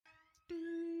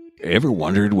Ever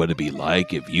wondered what it'd be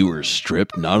like if you were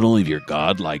stripped not only of your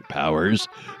godlike powers,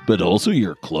 but also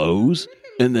your clothes,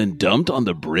 and then dumped on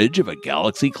the bridge of a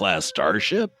Galaxy-class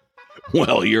starship?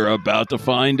 Well, you're about to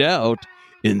find out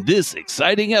in this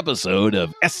exciting episode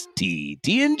of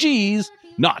STTNG's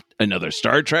Not Another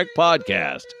Star Trek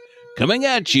Podcast, coming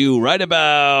at you right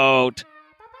about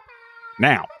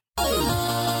now.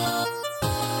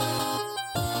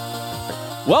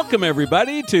 Welcome,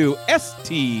 everybody, to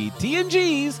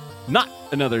STTNG's Not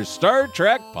Another Star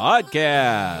Trek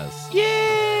Podcast.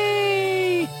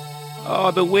 Yay! Oh,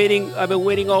 I've been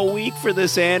waiting all week for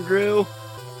this, Andrew.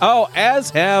 Oh, as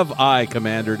have I,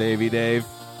 Commander Davy Dave.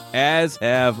 As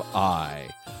have I.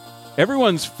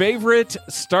 Everyone's favorite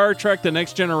Star Trek The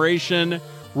Next Generation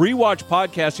rewatch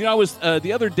podcast. You know, I was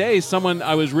the other day,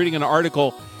 I was reading an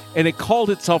article, and it called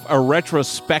itself a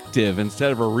retrospective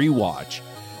instead of a rewatch.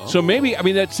 So maybe,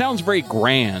 that sounds very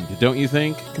grand, don't you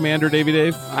think, Commander Davy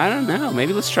Dave? I don't know.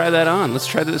 Maybe let's try that on. Let's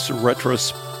try this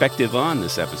retrospective on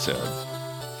this episode.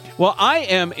 Well, I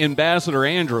am Ambassador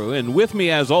Andrew, and with me,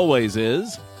 as always,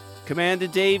 is Commander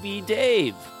Davy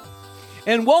Dave.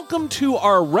 And welcome to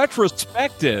our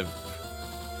retrospective.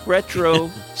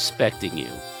 Retrospecting you.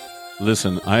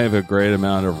 Listen, I have a great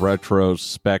amount of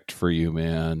retrospect for you,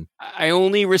 man. I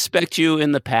only respect you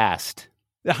in the past.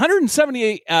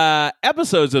 178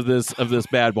 episodes of this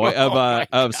bad boy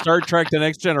of Star Trek: The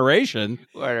Next Generation,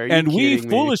 and we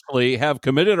foolishly have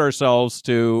committed ourselves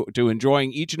to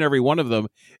enjoying each and every one of them,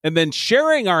 and then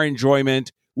sharing our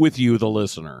enjoyment with you, the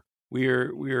listener.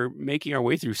 We're making our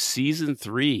way through season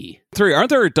 3.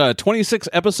 Aren't there 26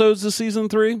 episodes of season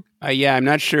 3? Yeah, I'm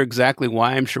not sure exactly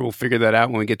why. I'm sure we'll figure that out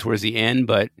when we get towards the end,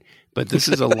 but this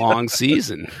is a long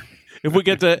season. If we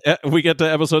get to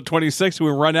episode 26,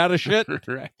 we run out of shit.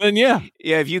 Right. Then yeah.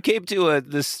 If you came to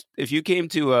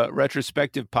a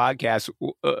retrospective podcast,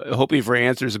 hoping for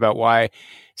answers about why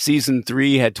season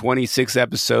 3 had 26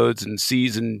 episodes and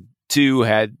season 2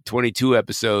 had 22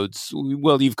 episodes,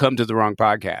 well, you've come to the wrong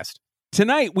podcast.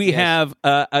 Tonight we have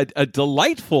a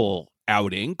delightful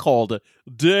outing called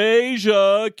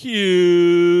Deja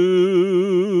Q.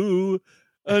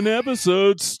 An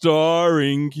episode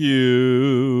starring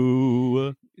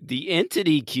Q. The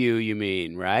entity Q, you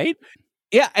mean, right?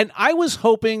 Yeah, and I was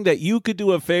hoping that you could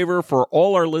do a favor for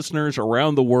all our listeners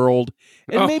around the world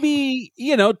and maybe,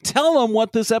 tell them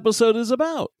what this episode is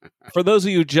about. For those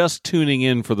of you just tuning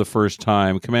in for the first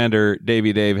time, Commander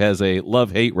Davy Dave has a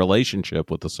love-hate relationship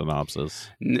with the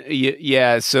synopsis.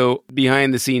 Yeah, so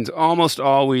behind the scenes, almost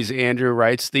always Andrew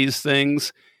writes these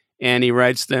things. And he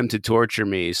writes them to torture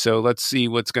me. So let's see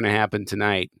what's going to happen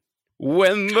tonight.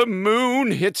 When the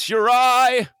moon hits your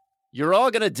eye, you're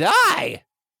all going to die.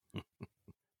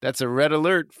 That's a red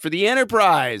alert for the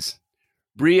Enterprise.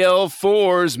 Brielle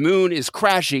 4's moon is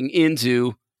crashing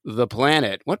into the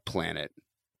planet. What planet?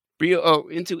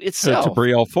 Into itself. It's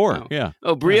Brielle 4, yeah.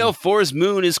 Oh, Brielle 4's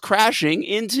moon is crashing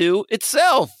into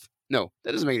itself. No,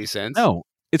 that doesn't make any sense. No,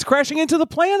 it's crashing into the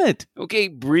planet. Okay,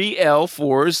 Brielle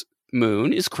 4's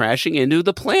moon is crashing into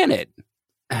the planet.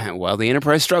 While the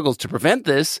Enterprise struggles to prevent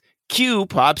this, Q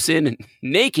pops in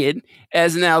naked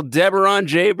as an Aldebaran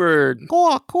Jaybird.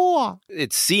 Caw.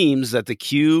 It seems that the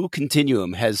Q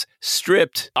continuum has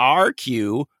stripped our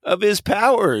Q of his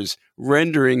powers,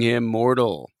 rendering him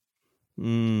mortal.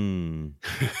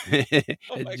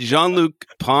 Jean-Luc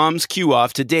palms Q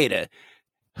off to Data.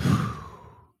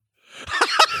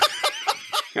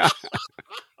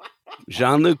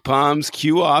 Jean-Luc palms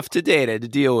Q off to Data to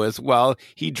deal with while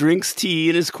he drinks tea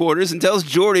in his quarters and tells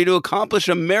Geordi to accomplish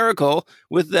a miracle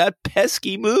with that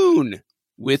pesky moon.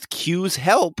 With Q's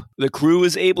help, the crew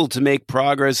is able to make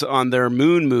progress on their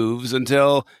moon moves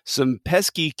until some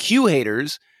pesky Q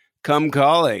haters come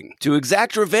calling to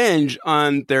exact revenge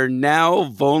on their now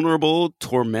vulnerable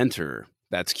tormentor.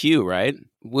 That's Q, right?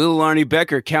 Will Arnie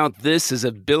Becker count this as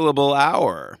a billable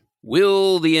hour?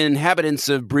 Will the inhabitants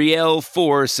of Brielle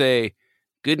 4 say,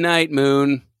 "Good night,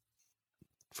 Moon,"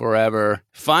 forever?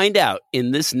 Find out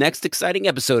in this next exciting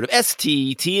episode of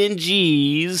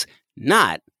STTNG's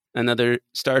Not Another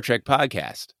Star Trek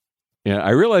Podcast. Yeah, I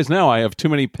realize now I have too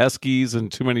many peskies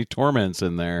and too many torments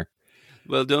in there.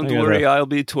 Well, don't worry, I'll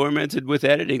be tormented with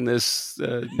editing this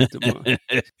tomorrow.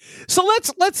 So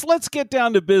let's get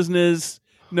down to business.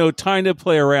 No time to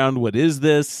play around. What is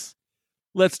this?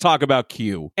 Let's talk about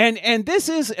Q. And this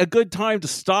is a good time to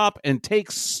stop and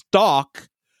take stock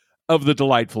of the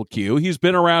delightful Q. He's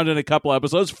been around in a couple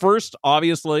episodes. First,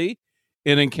 obviously,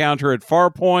 in Encounter at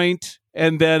Farpoint,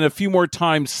 and then a few more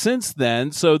times since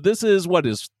then. So this is what,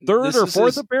 his third or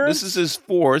fourth appearance? This is his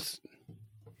fourth.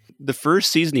 the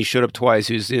first season he showed up twice.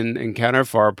 He was in Encounter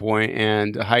Farpoint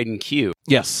and Hide and Q.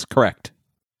 Yes, correct.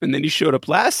 And then he showed up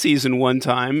last season one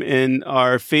time in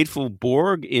our Fateful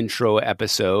Borg intro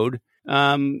episode,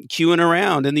 queuing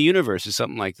around in the universe or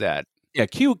something like that. Yeah,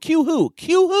 Q who?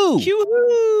 Do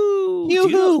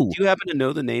you happen to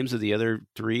know the names of the other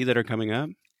three that are coming up?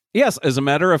 Yes, as a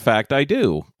matter of fact, I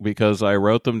do, because I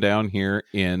wrote them down here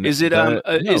in. Is it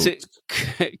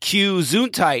Q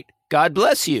Zuntite? God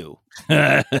bless you.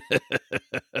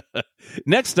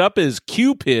 Next up is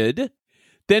Cupid.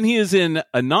 Then he is in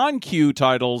a non-Q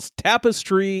titles,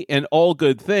 Tapestry and All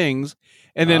Good Things.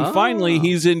 And then finally,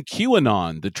 he's in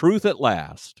QAnon, The Truth at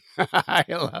Last. I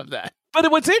love that. But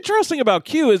what's interesting about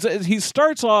Q is he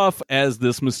starts off as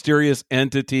this mysterious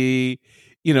entity,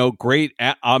 great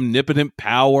omnipotent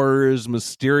powers,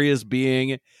 mysterious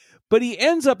being. But he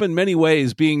ends up in many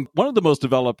ways being one of the most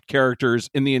developed characters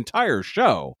in the entire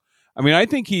show. I mean, I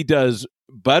think he does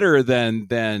better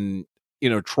than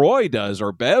Troy does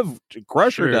or Bev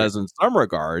Crusher does in some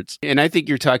regards. And I think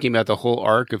you're talking about the whole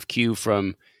arc of Q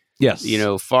from, yes,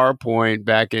 Farpoint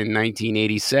back in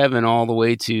 1987 all the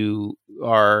way to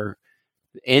our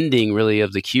ending, really,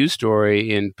 of the Q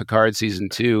story in Picard Season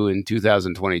 2 in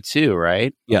 2022,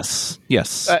 right? Yes.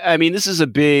 I mean, this is a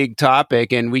big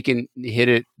topic, and we can hit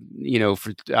it,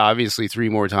 for obviously 3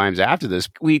 more times after this.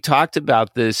 We talked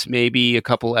about this maybe a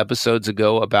couple episodes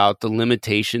ago about the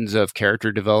limitations of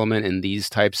character development in these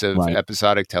types of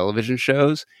episodic television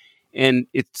shows. And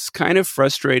it's kind of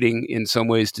frustrating in some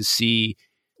ways to see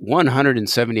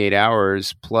 178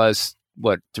 hours plus,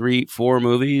 3-4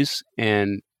 movies,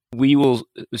 and we will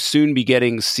soon be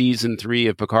getting season 3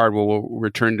 of Picard, where we'll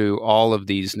return to all of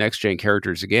these next-gen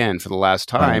characters again for the last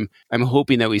time. I'm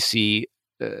hoping that we see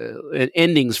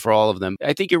endings for all of them.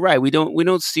 I think you're right. We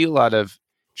don't see a lot of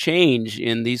change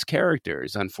in these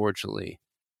characters, unfortunately.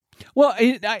 Well,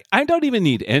 I don't even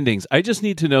need endings. I just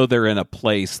need to know they're in a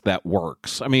place that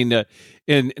works. I mean,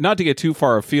 and not to get too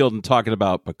far afield and talking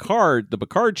about Picard, the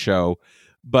Picard show,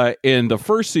 but in the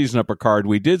first season of Picard,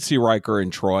 we did see Riker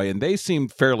and Troy, and they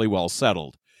seemed fairly well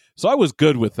settled. So I was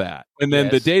good with that. And then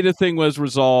the data thing was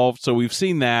resolved, so we've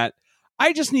seen that.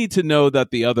 I just need to know that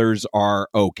the others are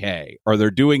okay, or they're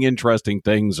doing interesting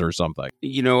things or something.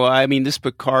 I mean, this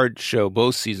Picard show,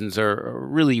 both seasons are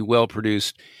really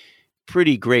well-produced,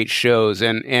 pretty great shows.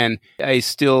 And I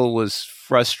still was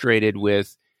frustrated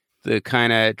with the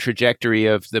kind of trajectory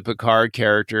of the Picard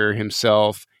character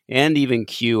himself, and even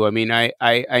Q. I mean,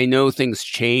 I know things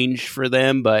change for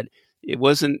them, but it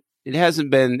hasn't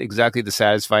been exactly the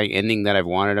satisfying ending that I've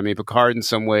wanted. I mean, Picard in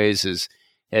some ways he's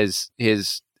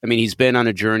been on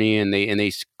a journey, and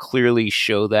they clearly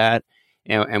show that,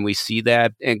 and we see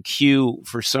that. And Q,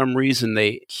 for some reason,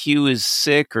 Q is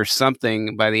sick or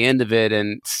something by the end of it,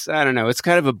 and I don't know. It's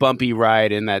kind of a bumpy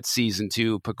ride in that season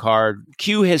 2 Picard.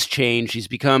 Q has changed. He's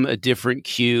become a different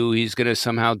Q. He's going to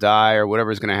somehow die, or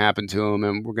whatever's going to happen to him,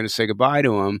 and we're going to say goodbye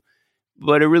to him.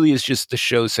 But it really is just the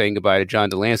show saying goodbye to John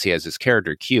Delancey as his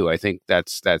character Q. I think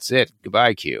that's it.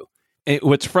 Goodbye, Q.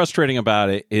 What's frustrating about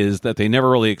it is that they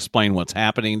never really explain what's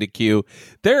happening to Q.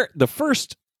 The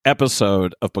first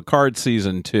episode of Picard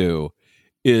season 2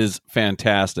 is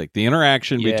fantastic. The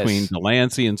interaction between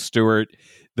Delancey and Stewart,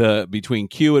 between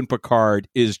Q and Picard,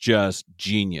 is just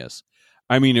genius.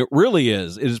 I mean, it really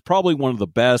is. It is probably one of the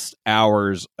best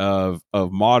hours of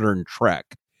modern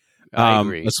Trek. I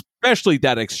agree. Especially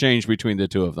that exchange between the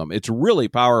two of them. It's really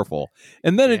powerful.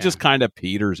 And then it just kind of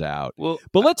peters out. Well,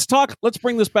 but let's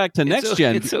bring this back to Next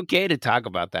Gen. It's okay to talk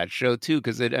about that show too,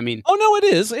 because oh no,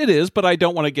 it is, but I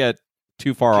don't want to get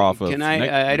too far off of. Can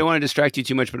I don't want to distract you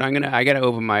too much, but I got to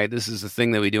open this is the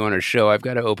thing that we do on our show. I've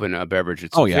got to open a beverage.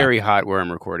 It's very hot where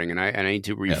I'm recording, and I need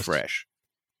to refresh.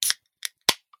 Yes.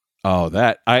 Oh,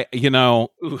 that I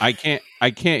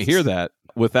can't hear that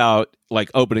without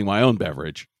opening my own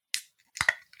beverage.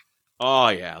 Oh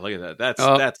yeah, look at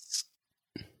that.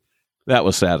 That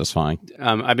was satisfying.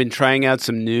 I've been trying out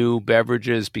some new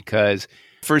beverages because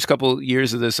first couple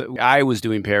years of this, I was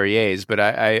doing Perrier's, but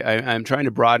I'm trying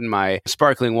to broaden my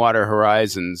sparkling water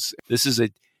horizons. This is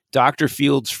a Dr.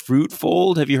 Field's Fruit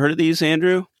Fold. Have you heard of these,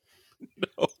 Andrew?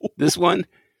 No. This one?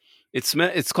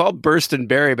 It's called Burst and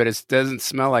Berry, but it doesn't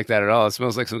smell like that at all. It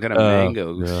smells like some kind of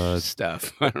mango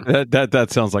stuff. That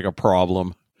sounds like a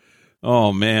problem.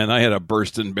 Oh, man, I had a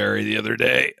burst and berry the other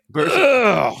day.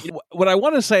 What I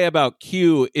want to say about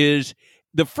Q is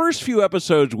the first few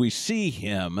episodes we see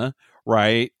him,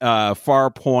 right?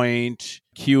 Farpoint,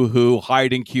 Q Who,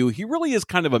 Hide and Q. He really is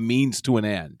kind of a means to an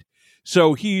end.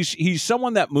 So he's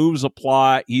someone that moves a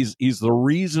plot. He's the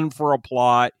reason for a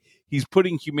plot. He's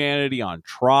putting humanity on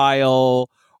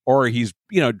trial, or he's,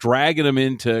 dragging him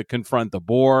in to confront the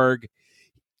Borg.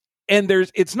 And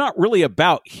it's not really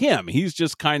about him. He's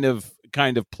just kind of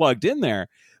plugged in there.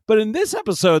 But in this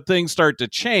episode, things start to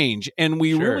change, and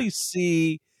we really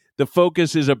see the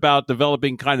focus is about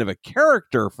developing kind of a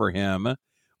character for him,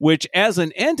 which as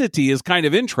an entity is kind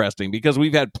of interesting because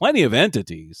we've had plenty of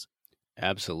entities.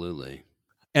 Absolutely.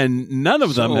 And none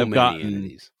of them have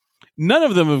gotten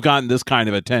this kind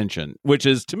of attention, which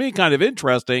is to me kind of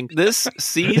interesting. This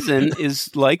season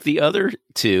is like the other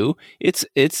two. It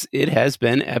has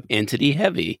been entity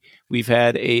heavy. We've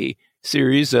had a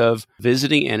series of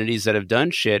visiting entities that have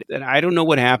done shit, and I don't know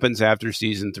what happens after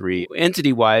season 3.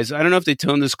 Entity-wise, I don't know if they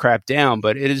tone this crap down,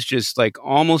 but it is just like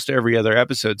almost every other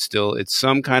episode still, it's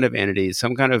some kind of entity,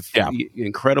 some kind of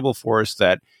incredible force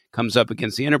that comes up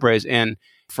against the Enterprise. And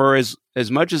for as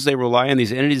much as they rely on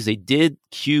these entities, they did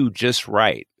Q just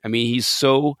right. I mean, he's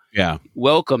so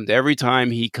welcomed every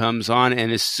time he comes on.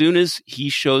 And as soon as he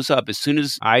shows up, as soon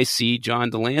as I see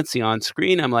John Delancey on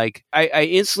screen, I'm like, I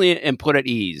instantly am put at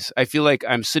ease. I feel like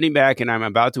I'm sitting back and I'm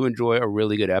about to enjoy a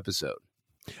really good episode.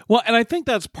 Well, and I think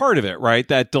that's part of it, right?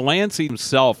 That Delancey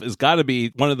himself has got to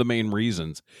be one of the main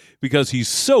reasons because he's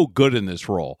so good in this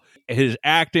role. His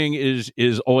acting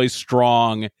is always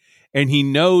strong, and he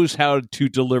knows how to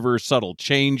deliver subtle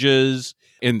changes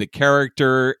in the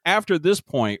character. After this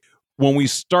point, when we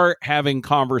start having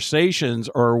conversations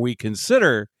or we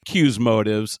consider Q's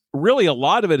motives, really a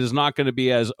lot of it is not going to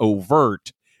be as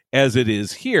overt as it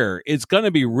is here. It's going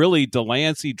to be really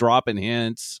Delancey dropping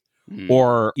hints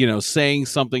or, saying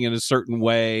something in a certain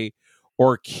way,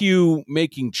 or Q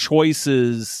making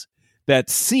choices that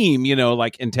seem,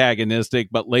 like antagonistic,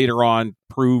 but later on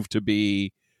prove to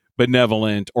be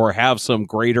benevolent or have some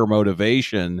greater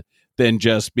motivation than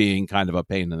just being kind of a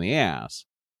pain in the ass.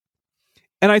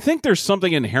 And I think there's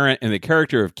something inherent in the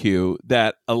character of Q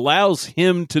that allows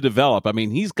him to develop. I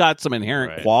mean, he's got some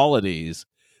inherent qualities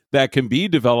that can be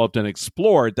developed and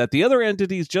explored that the other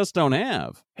entities just don't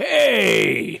have.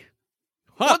 Hey!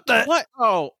 What?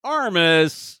 Oh,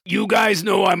 Armus. You guys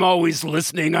know I'm always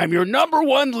listening. I'm your number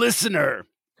one listener.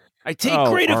 I take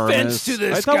great offense to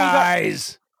this,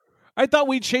 guys. I thought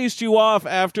we chased you off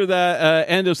after that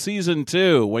end of season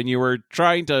 2 when you were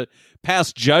trying to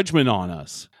pass judgment on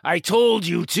us. I told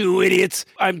you two idiots.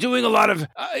 I'm doing a lot of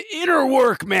inner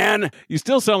work, man. You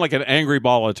still sound like an angry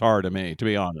ball of tar to me, to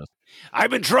be honest.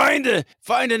 I've been trying to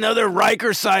find another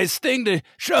Riker-sized thing to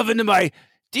shove into my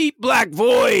deep black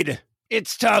void.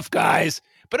 It's tough, guys,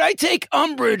 but I take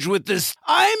umbrage with this.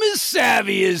 I'm as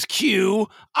savvy as Q.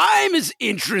 I'm as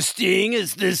interesting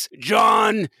as this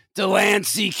John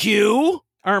Delancey Q.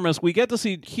 Armus, we get to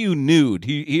see Q nude.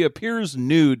 He appears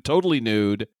nude, totally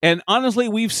nude. And honestly,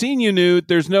 we've seen you nude.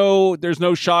 There's no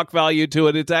shock value to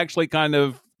it. It's actually kind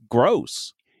of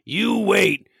gross. You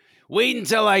wait. Wait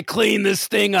until I clean this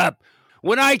thing up.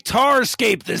 When I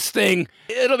tarscape this thing,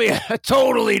 it'll be a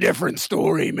totally different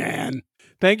story, man.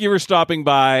 Thank you for stopping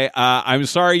by. I'm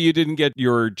sorry you didn't get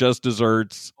your just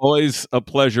desserts. Always a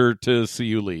pleasure to see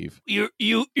you leave.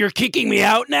 You're kicking me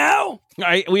out now?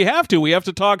 We have to. We have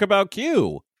to talk about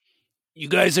Q. You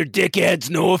guys are dickheads.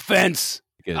 No offense.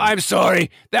 Good. I'm sorry.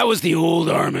 That was the old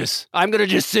Armus. I'm going to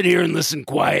just sit here and listen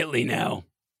quietly now.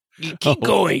 You keep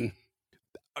going.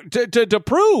 To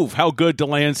prove how good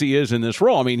Delancey is in this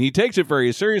role. I mean, he takes it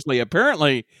very seriously.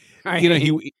 Apparently,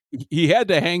 he had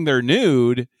to hang there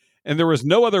nude. And there was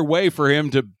no other way for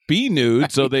him to be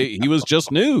nude, so he was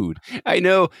just nude. I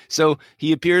know. So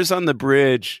he appears on the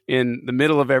bridge in the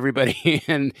middle of everybody,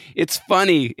 and it's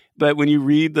funny. But when you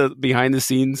read the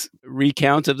behind-the-scenes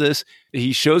recount of this,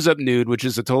 he shows up nude, which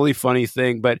is a totally funny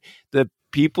thing. But the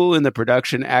people in the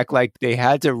production act like they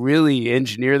had to really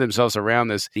engineer themselves around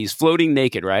this. He's floating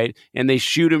naked, right? And they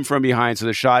shoot him from behind. So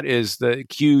the shot is the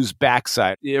Q's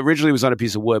backside. It originally was on a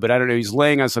piece of wood, but I don't know. He's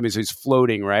laying on something, so he's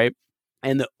floating, right?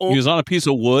 And he was on a piece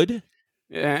of wood?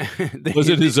 Was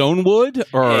it his own wood?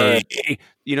 Or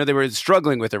they were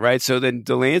struggling with it, right? So then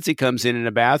Delancey comes in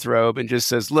a bathrobe and just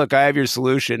says, look, I have your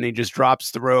solution. And he just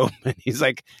drops the robe. And he's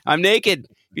like, I'm naked.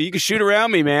 You can shoot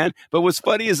around me, man. But what's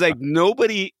funny is like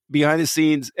nobody behind the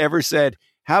scenes ever said,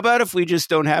 how about if we just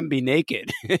don't have him be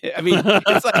naked? I mean,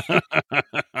 it's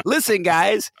like, listen,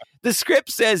 guys, the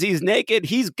script says he's naked.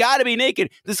 He's got to be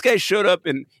naked. This guy showed up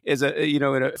in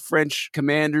a French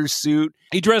commander's suit.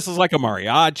 He dresses like a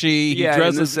mariachi. He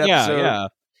dresses, in this episode. Yeah.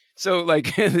 So,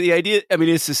 like, the idea, I mean,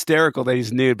 it's hysterical that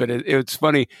he's nude, but it's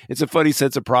funny. It's a funny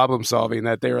sense of problem solving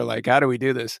that they were like, how do we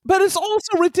do this? But it's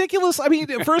also ridiculous. I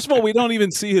mean, first of all, we don't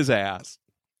even see his ass.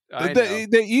 They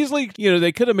easily,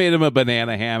 they could have made him a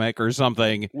banana hammock or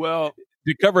something. Well,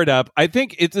 to cover it up. I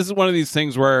think this is one of these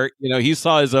things where, he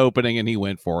saw his opening and he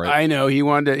went for it. I know he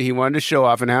wanted to show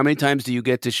off. And how many times do you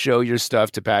get to show your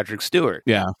stuff to Patrick Stewart?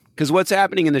 Yeah. Because what's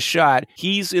happening in the shot,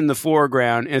 he's in the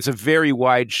foreground, and it's a very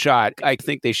wide shot. I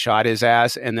think they shot his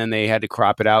ass, and then they had to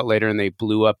crop it out later, and they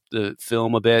blew up the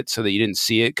film a bit so that you didn't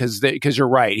see it. Because you're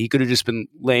right, he could have just been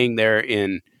laying there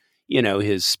in,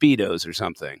 his Speedos or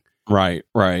something. Right.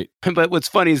 But what's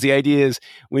funny is the idea is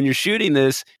when you're shooting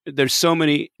this, there's so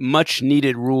many much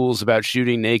needed rules about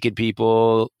shooting naked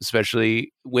people,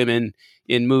 especially women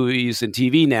in movies and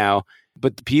TV now.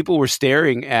 But the people were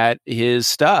staring at his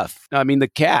stuff. I mean, the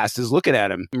cast is looking at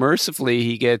him. Mercifully,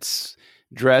 he gets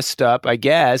dressed up, I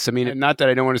guess. I mean, not that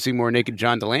I don't want to see more naked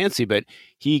John Delancey, but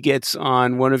he gets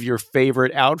on one of your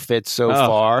favorite outfits so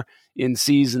far in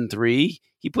season 3.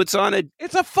 He puts on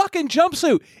It's a fucking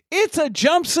jumpsuit. It's a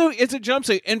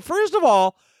jumpsuit. And first of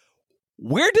all,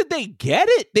 where did they get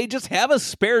it? They just have a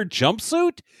spare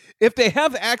jumpsuit? If they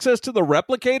have access to the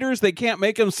replicators, they can't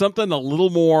make him something a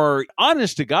little more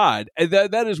honest to God.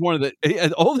 That is one of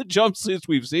all the jumpsuits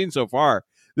we've seen so far.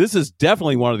 This is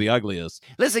definitely one of the ugliest.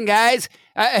 Listen, guys,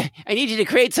 I need you to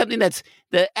create something that's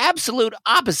the absolute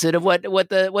opposite of what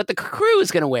the crew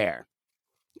is going to wear.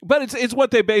 But it's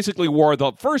what they basically wore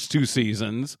the first 2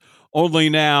 seasons. Only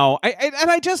now,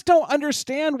 I just don't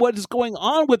understand what is going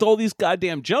on with all these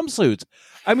goddamn jumpsuits.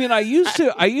 I mean,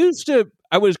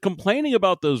 I was complaining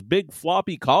about those big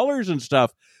floppy collars and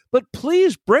stuff, but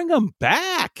please bring them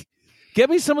back.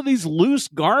 Get me some of these loose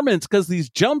garments because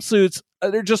these jumpsuits,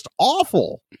 they're just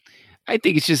awful. I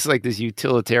think it's just like this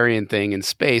utilitarian thing in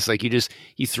space. Like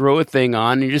you throw a thing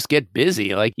on and you just get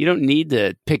busy. Like you don't need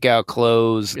to pick out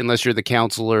clothes unless you're the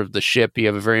counselor of the ship. You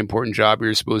have a very important job.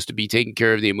 You're supposed to be taking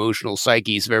care of the emotional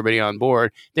psyches of everybody on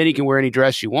board. Then you can wear any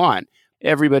dress you want.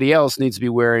 Everybody else needs to be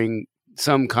wearing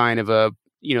some kind of a,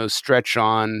 stretch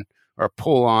on or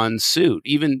pull on suit.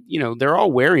 Even, they're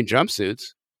all wearing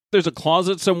jumpsuits. There's a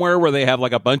closet somewhere where they have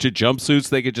like a bunch of jumpsuits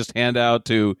they could just hand out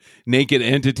to naked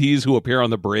entities who appear on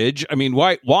the bridge. I mean,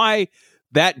 why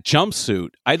that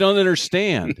jumpsuit? I don't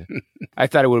understand. I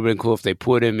thought it would have been cool if they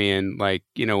put him in like,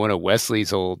 one of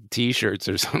Wesley's old T-shirts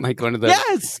or something, like one of those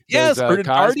or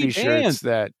Cosby shirts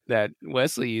that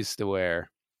Wesley used to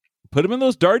wear. Put him in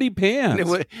those darty pants.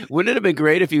 Wouldn't it have been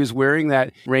great if he was wearing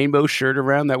that rainbow shirt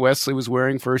around that Wesley was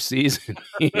wearing first season?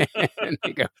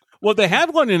 Well, they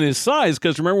had one in his size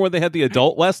because remember when they had the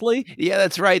adult Wesley? Yeah,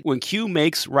 that's right. When Q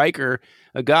makes Riker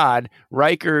a god,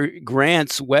 Riker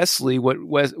grants Wesley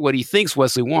what he thinks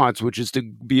Wesley wants, which is to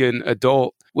be an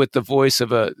adult with the voice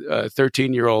of a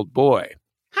 13-year-old boy.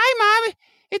 Hi, Mom.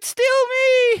 It's still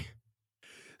me.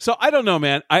 So I don't know,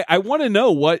 man. I want to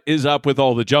know what is up with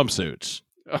all the jumpsuits.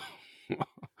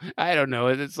 I don't know.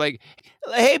 It's like,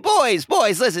 hey, boys,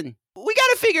 listen. We got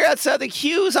to figure out something.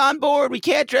 Q's on board. We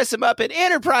can't dress him up in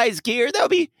Enterprise gear. That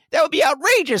would be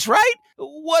outrageous, right?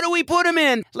 What do we put him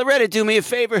in? Loretta, do me a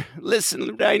favor.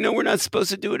 Listen, I know we're not supposed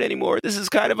to do it anymore. This is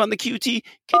kind of on the QT.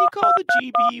 Can you call the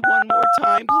GB one more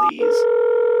time, please?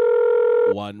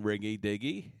 1 ringy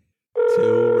diggy, 2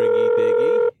 ringy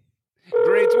diggy.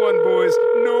 Great one, boys.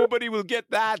 Nobody will get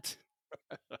that.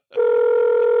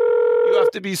 You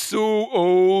have to be so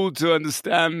old to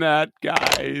understand that,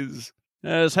 guys.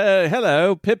 Yes,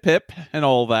 hello, Pip, and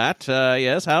all that.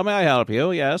 Yes, how may I help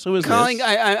you? Yes, who is this?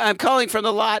 I'm calling from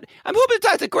the lot. I'm hoping to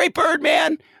talk to Great Bird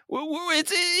Man.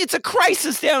 It's a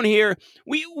crisis down here.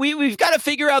 We've got to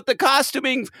figure out the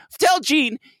costuming. Tell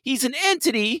Gene he's an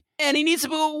entity and he needs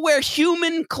to wear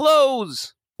human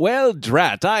clothes. Well,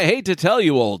 drat, I hate to tell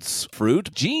you, old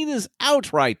fruit, Gene is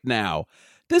out right now.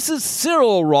 This is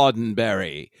Cyril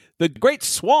Roddenberry, the great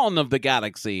swan of the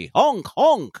galaxy. Honk,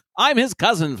 honk. I'm his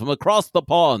cousin from across the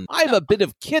pond. I've a bit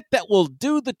of kit that will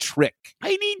do the trick.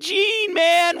 I need Gene,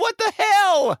 man. What the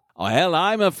hell? Well,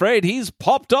 I'm afraid he's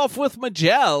popped off with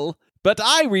Magell. But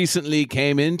I recently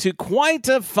came in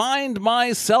to find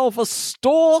myself a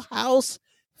storehouse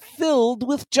filled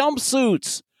with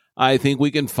jumpsuits. I think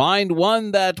we can find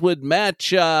one that would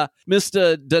match Mr.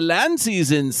 Delancey's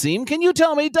inseam. Can you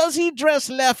tell me, does he dress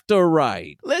left or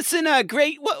right? Listen,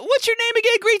 Great... What's your name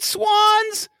again, Great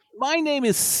Swans? My name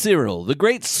is Cyril, the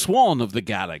great swan of the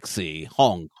galaxy.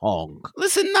 Honk, honk.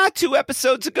 Listen, not 2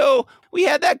 episodes ago, we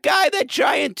had that guy, that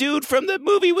giant dude from the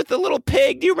movie with the little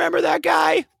pig. Do you remember that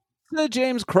guy? Sir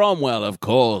James Cromwell, of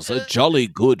course, a jolly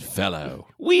good fellow.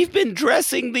 We've been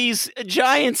dressing these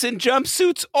giants in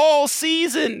jumpsuits all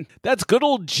season. That's good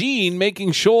old Gene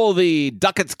making sure the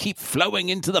ducats keep flowing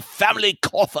into the family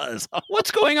coffers.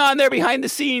 What's going on there behind the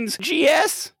scenes,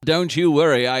 GS? Don't you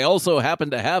worry, I also happen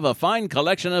to have a fine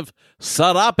collection of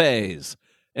sarapes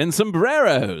and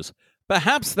sombreros.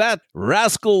 Perhaps that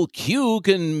rascal Q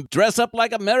can dress up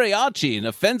like a mariachi, an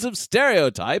offensive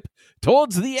stereotype,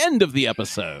 towards the end of the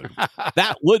episode.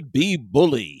 That would be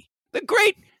bully. The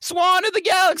great swan of the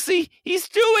galaxy. He's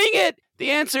doing it.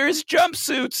 The answer is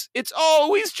jumpsuits. It's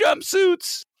always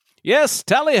jumpsuits. Yes,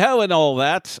 tally-ho and all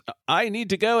that. I need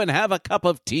to go and have a cup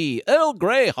of tea. Earl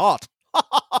Grey hot.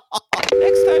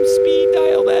 Next time, speed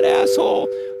dial that asshole.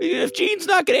 If Gene's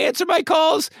not going to answer my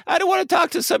calls, I don't want to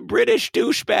talk to some British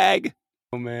douchebag.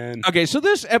 Oh, man. Okay, so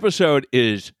this episode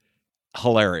is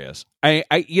hilarious.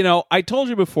 I told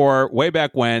you before, way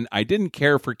back when, I didn't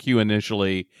care for Q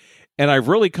initially, and I've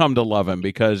really come to love him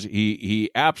because he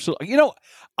absolutely...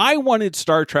 I wanted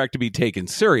Star Trek to be taken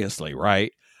seriously,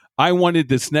 right? I wanted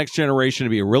this Next Generation to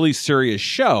be a really serious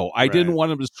show. I didn't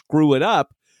want him to screw it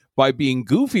up by being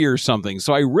goofy or something.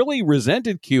 So I really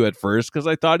resented Q at first because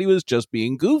I thought he was just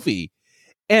being goofy.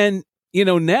 And,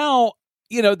 now,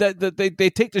 that they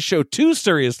take the show too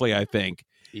seriously, I think.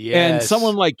 Yes. And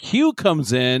someone like Q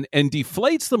comes in and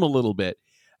deflates them a little bit.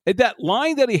 And that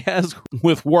line that he has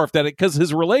with Worf, because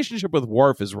his relationship with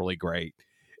Worf is really great.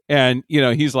 And,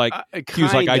 he's like,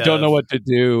 Q's like, I don't know what to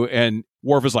do. And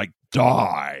Worf is like,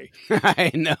 die.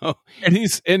 I know. And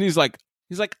he's like,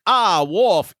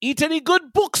 Worf, eat any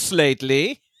good books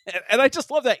lately? And I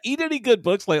just love that. Eat any good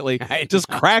books lately. It just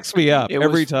cracks me up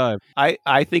every time.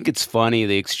 I think it's funny,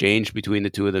 the exchange between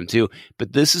the two of them, too.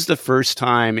 But this is the first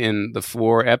time in the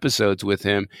 4 episodes with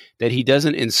him that he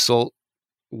doesn't insult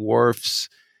Worf's.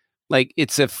 Like,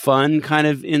 it's a fun kind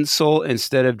of insult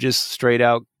instead of just straight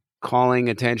out calling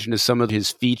attention to some of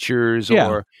his features,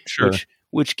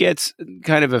 which gets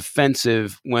kind of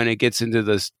offensive when it gets into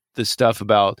the stuff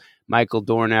about Michael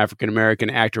Dorn, African-American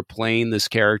actor, playing this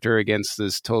character against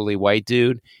this totally white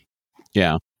dude.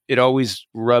 Yeah. It always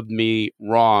rubbed me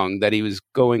wrong that he was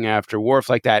going after Worf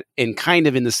like that, and kind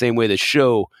of in the same way the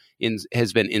show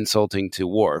has been insulting to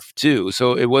Worf, too.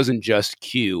 So it wasn't just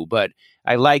Q, but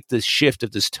I like the shift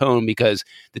of this tone because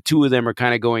the two of them are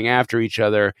kind of going after each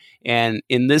other. And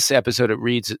in this episode, it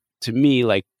reads to me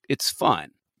like it's fun.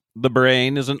 The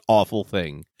brain is an awful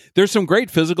thing. There's some great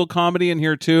physical comedy in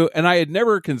here, too. And I had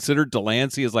never considered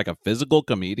Delancey as like a physical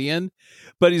comedian,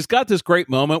 but he's got this great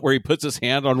moment where he puts his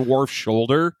hand on Worf's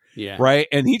shoulder, right?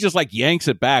 And he just like yanks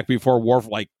it back before Worf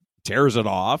like tears it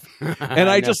off. And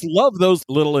I just love those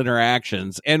little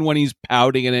interactions. And when he's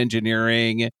pouting in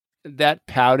engineering. That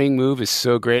pouting move is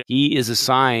so great. He is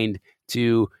assigned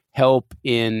to help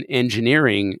in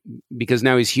engineering because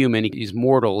now he's human, he's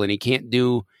mortal, and he can't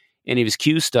do any of his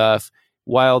Q stuff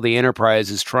while the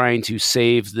Enterprise is trying to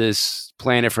save this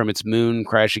planet from its moon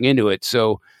crashing into it.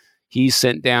 So he's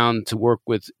sent down to work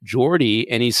with Geordi,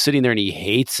 and he's sitting there and he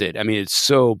hates it. I mean, it's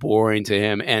so boring to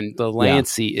him. And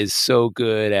Delancey is so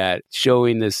good at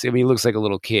showing this. I mean, he looks like a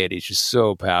little kid. He's just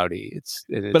so pouty.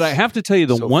 But I have to tell you,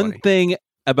 the so one funny thing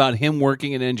about him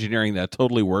working in engineering that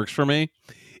totally works for me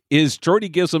is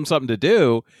Geordi gives him something to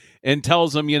do and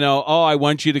tells him, I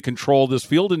want you to control this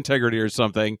field integrity or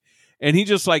something. And he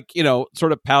just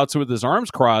sort of pouts with his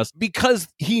arms crossed because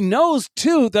he knows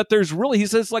too that he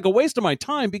says it's like a waste of my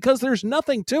time because there's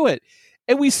nothing to it.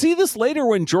 And we see this later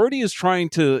when Geordi is trying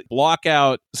to block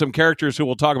out some characters who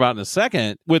we'll talk about in a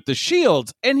second with the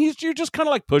shields. And you're just kind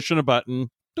of like pushing a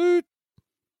button. Doot,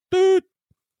 doot.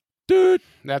 Dude,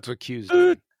 that's what Q's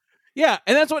doing. Yeah,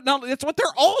 and that's what they're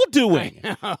all doing.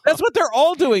 That's what they're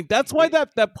all doing. That's why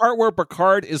that part where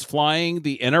Picard is flying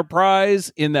the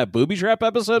Enterprise in that booby trap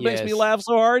episode makes me laugh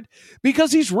so hard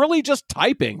because he's really just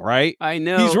typing, right? I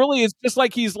know. It's just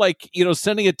like he's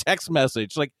sending a text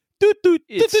message like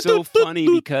It's so funny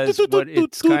because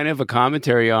it's kind of a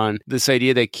commentary on this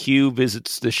idea that Q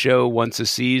visits the show once a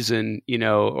season,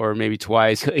 or maybe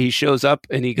twice. He shows up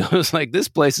and he goes like, this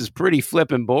place is pretty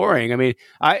flippin' boring. I mean,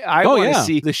 I want to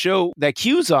see the show that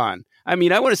Q's on. I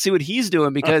mean, I want to see what he's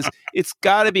doing because it's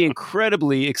got to be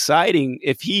incredibly exciting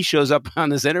if he shows up on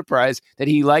this Enterprise that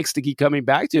he likes to keep coming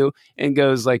back to and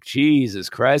goes like, Jesus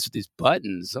Christ, with these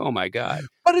buttons. Oh, my God.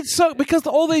 But it's so because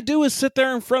all they do is sit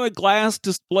there in front of glass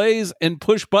displays and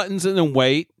push buttons and then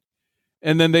wait.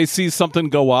 And then they see something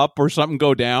go up or something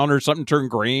go down or something turn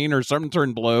green or something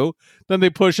turn blue. Then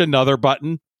they push another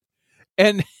button.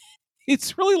 And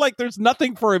it's really like there's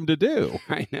nothing for him to do.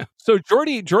 I know. So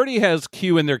Geordi has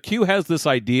Q in there. Q has this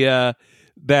idea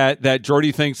that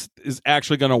Geordi thinks is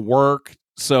actually going to work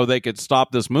so they could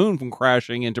stop this moon from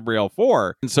crashing into Brielle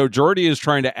 4. And so Geordi is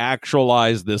trying to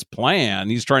actualize this plan.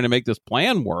 He's trying to make this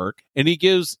plan work. And he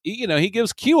gives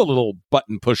Q a little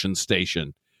button pushing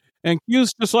station. And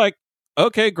Q's just like,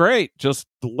 okay, great. Just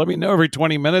let me know every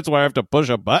 20 minutes when I have to push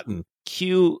a button.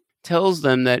 Q tells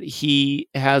them that he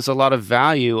has a lot of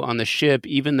value on the ship,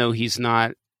 even though he's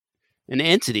not an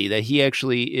entity, that he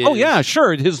actually is. Oh, yeah,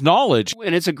 sure. His knowledge.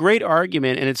 And it's a great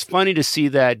argument. And it's funny to see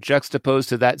that juxtaposed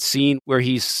to that scene where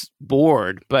he's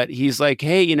bored. But he's like,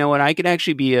 hey, you know what? I can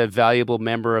actually be a valuable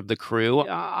member of the crew.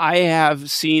 I have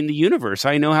seen the universe.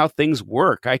 I know how things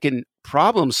work. I can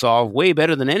problem solve way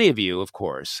better than any of you, of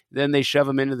course. Then they shove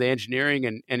him into the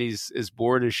engineering and he's as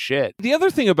bored as shit. The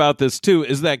other thing about this, too,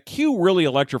 is that Q really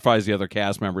electrifies the other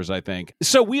cast members, I think.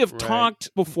 So we have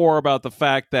talked before about the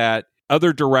fact that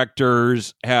other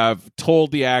directors have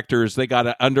told the actors they got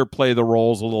to underplay the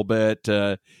roles a little bit,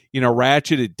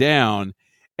 ratchet it down.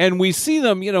 And we see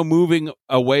them, moving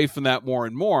away from that more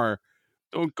and more.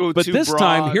 Don't go but too this broad.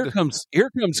 time, here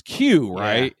comes Q,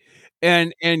 right? Yeah.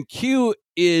 And Q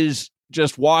is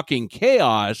just walking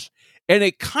chaos, and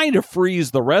it kind of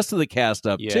frees the rest of the cast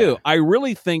up, too. I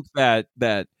really think that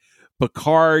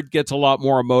Picard gets a lot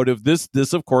more emotive.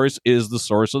 This, of course, is the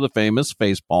source of the famous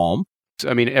facepalm.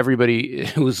 I mean, everybody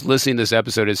who's listening to this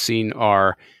episode has seen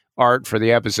our art for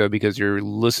the episode because you're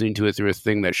listening to it through a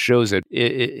thing that shows it.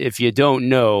 If you don't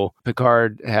know,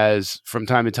 Picard has from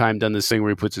time to time done this thing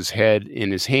where he puts his head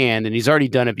in his hand, and he's already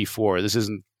done it before. This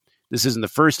isn't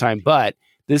the first time, but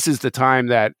this is the time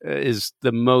that is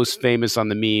the most famous on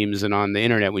the memes and on the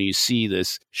internet. When you see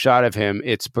this shot of him,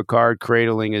 it's Picard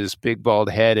cradling his big bald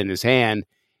head in his hand,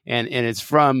 and it's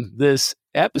from this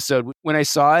episode. When I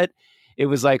saw it, it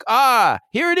was like,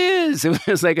 here it is. It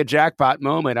was like a jackpot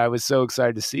moment. I was so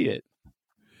excited to see it.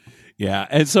 Yeah.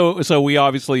 And so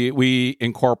we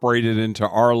incorporated it into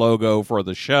our logo for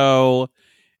the show.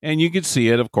 And you can see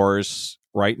it, of course,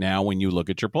 right now when you look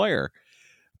at your player.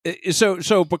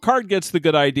 So Picard gets the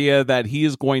good idea that he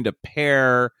is going to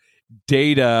pair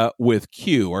Data with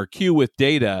Q, or Q with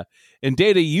Data. And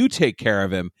Data, you take care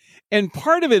of him. And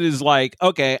part of it is like,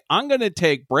 okay, I'm going to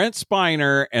take Brent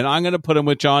Spiner and I'm going to put him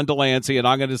with John Delancey, and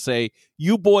I'm going to say,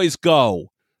 you boys go.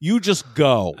 You just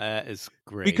go. That is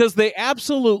great. Because they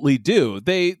absolutely do.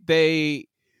 They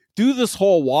do this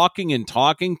whole walking and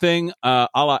talking thing, a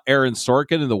la Aaron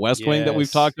Sorkin in The West Wing that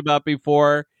we've talked about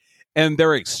before. And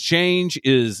their exchange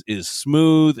is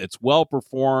smooth. It's well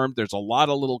performed. There's a lot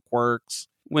of little quirks.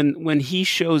 When he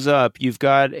shows up, you've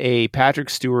got a Patrick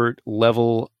Stewart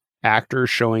level actor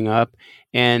showing up,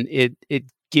 and it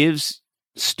gives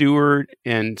Stewart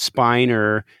and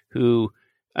Spiner, who,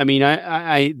 I mean,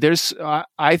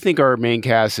 I think our main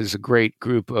cast is a great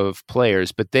group of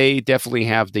players, but they definitely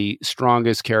have the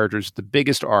strongest characters, the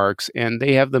biggest arcs, and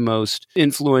they have the most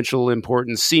influential,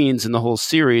 important scenes in the whole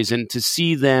series. And to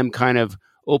see them kind of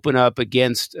open up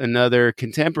against another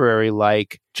contemporary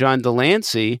like John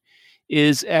Delancey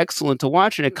is excellent to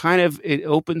watch, and it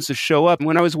opens the show up. And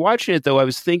when I was watching it, though, I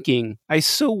was thinking, I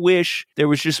so wish there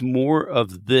was just more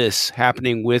of this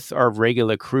happening with our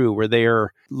regular crew, where they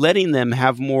are letting them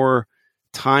have more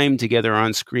time together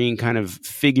on screen, kind of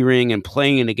figuring and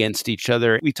playing against each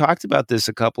other. We talked about this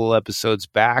a couple of episodes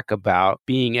back about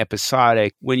being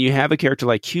episodic. When you have a character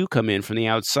like Q come in from the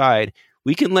outside,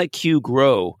 we can let Q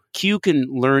grow. Q can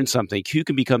learn something. Q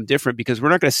can become different because we're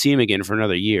not going to see him again for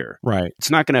another year. Right. It's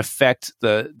not going to affect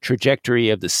the trajectory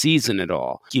of the season at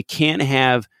all. You can't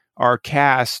have our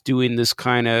cast doing this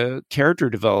kind of character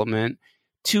development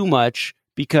too much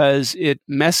because it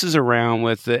messes around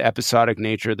with the episodic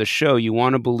nature of the show. You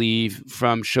want to believe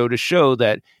from show to show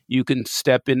that you can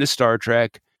step into Star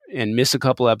Trek and miss a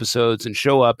couple episodes and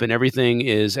show up and everything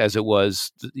is as it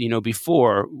was,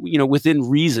 before, within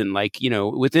reason, like,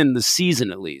 within the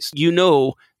season, at least,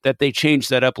 that they change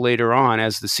that up later on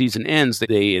as the season ends.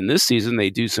 In this season, they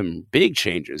do some big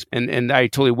changes, and I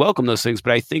totally welcome those things,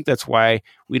 but I think that's why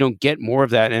we don't get more of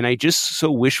that. And I just so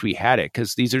wish we had it,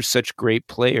 because these are such great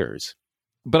players.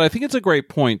 But I think it's a great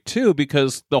point too,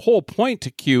 because the whole point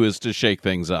to Q is to shake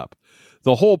things up.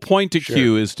 The whole point to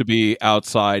Q is to be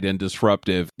outside and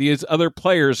disruptive. These other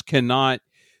players cannot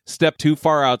step too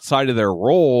far outside of their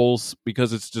roles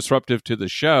because it's disruptive to the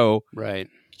show. Right.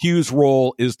 Q's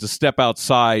role is to step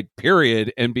outside,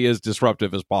 period, and be as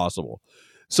disruptive as possible.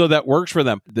 So that works for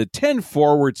them. The 10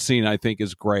 forward scene, I think,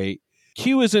 is great.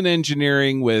 Q is in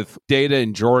engineering with Data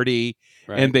and Geordi,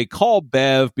 and they call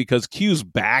Bev because Q's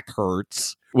back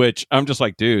hurts, which I'm just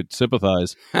like, dude,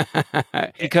 sympathize.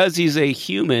 Because he's a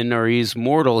human, or he's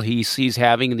mortal, he's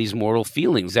having these mortal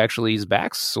feelings. Actually, his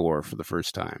back's sore for the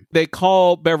first time. They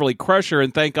call Beverly Crusher,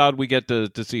 and thank God we get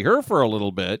to see her for a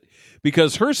little bit,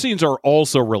 because her scenes are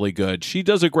also really good. She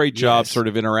does a great job sort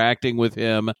of interacting with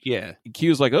him. Yeah.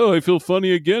 Q's like, oh, I feel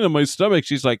funny again in my stomach.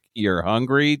 She's like, you're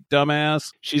hungry,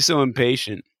 dumbass? She's so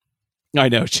impatient. I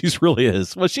know, she really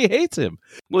is. Well, she hates him.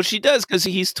 Well, she does because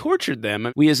he's tortured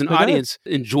them. We as an I know. audience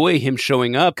enjoy him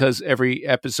showing up because every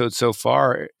episode so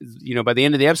far, by the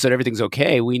end of the episode, everything's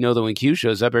okay. We know that when Q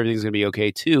shows up, everything's going to be okay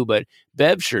too, but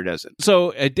Bev sure doesn't.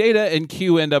 So Data and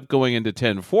Q end up going into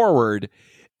 10 forward,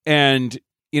 and,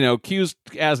 Q's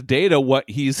asked Data what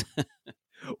he's,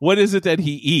 what is it that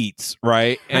he eats,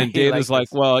 right? And Data's like,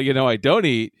 well, I don't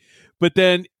eat. But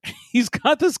then he's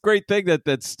got this great thing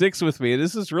that sticks with me. And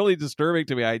this is really disturbing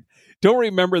to me. I don't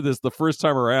remember this the first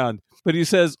time around. But he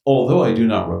says, although I do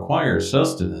not require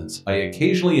sustenance, I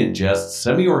occasionally ingest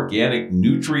semi-organic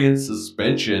nutrient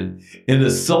suspension in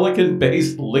a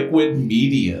silicon-based liquid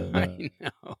medium. I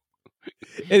know.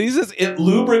 And he says, it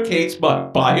lubricates my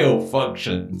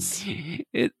biofunctions.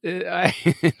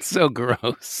 It's so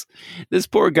gross. This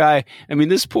poor guy,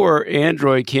 this poor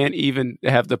android can't even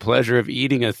have the pleasure of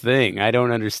eating a thing. I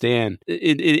don't understand.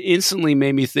 It instantly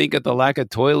made me think of the lack of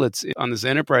toilets on this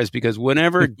Enterprise, because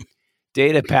whenever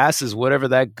Data passes whatever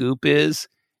that goop is,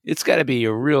 it's got to be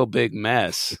a real big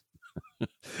mess.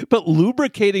 But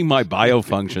lubricating my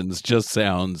biofunctions just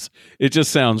sounds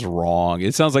wrong.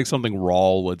 It sounds like something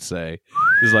Rawl would say.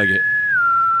 It's like,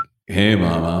 hey,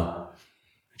 Mama, why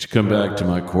don't you come back to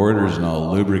my quarters and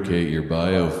I'll lubricate your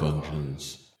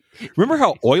biofunctions. Remember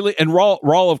how oily, and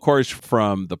Rawl, of course,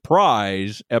 from the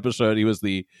Prize episode, he was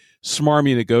the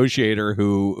smarmy negotiator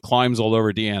who climbs all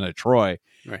over Deanna Troi.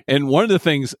 Right. And one of the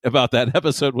things about that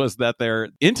episode was that their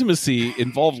intimacy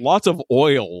involved lots of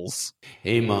oils.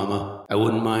 Hey, Mama, I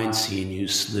wouldn't mind seeing you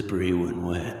slippery when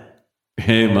wet.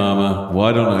 Hey, Mama,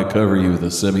 why don't I cover you with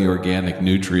a semi-organic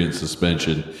nutrient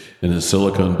suspension in a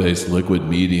silicone-based liquid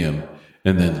medium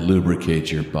and then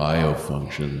lubricate your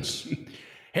biofunctions?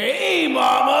 Hey,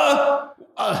 Mama,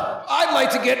 I'd like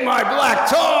to get my black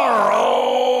tar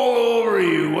all over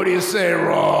you. What do you say,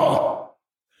 Raw?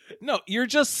 No, you're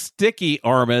just sticky,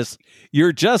 Armus.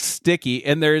 You're just sticky,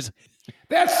 and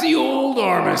That's the old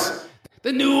Armus.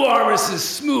 The new Armus is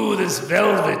smooth as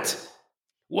velvet.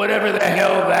 Whatever the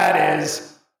hell that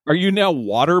is. Are you now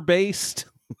water-based?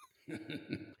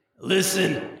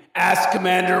 Listen, ask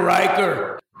Commander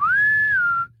Riker.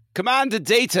 Commander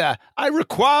Data, I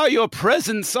require your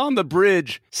presence on the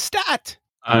bridge. Stat!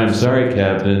 I'm sorry,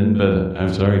 Captain, but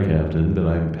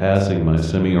I'm passing my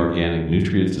semi-organic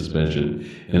nutrient suspension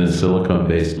in a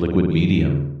silicone-based liquid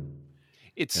medium.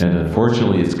 And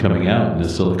unfortunately, it's coming out in a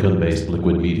silicone-based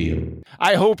liquid medium.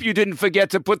 I hope you didn't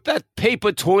forget to put that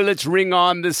paper toilet's ring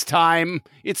on this time.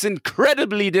 It's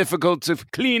incredibly difficult to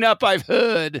clean up, I've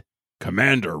heard.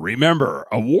 Commander, remember,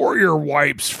 a warrior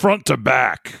wipes front to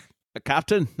back.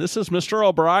 Captain, this is Mr.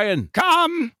 O'Brien.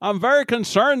 Come! I'm very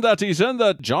concerned that he's in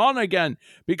the John again,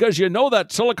 because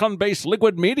that silicone-based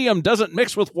liquid medium doesn't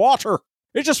mix with water.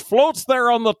 It just floats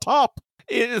there on the top.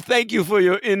 Thank you for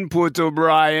your input,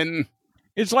 O'Brien.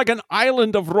 It's like an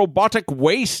island of robotic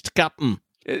waste, Captain.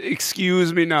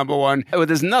 Excuse me, number one.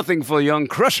 There's nothing for young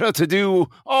Crusher to do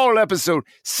all episode.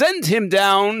 Send him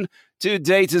down to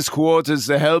Data's quarters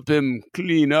to help him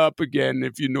clean up again,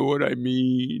 if you know what I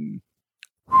mean.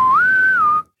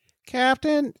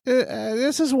 Captain,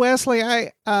 this is Wesley.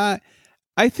 I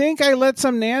think I let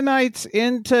some nanites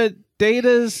into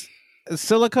Data's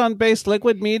silicone-based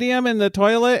liquid medium in the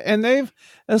toilet, and they've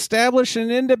established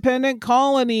an independent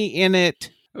colony in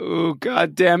it. Oh,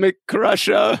 God damn it,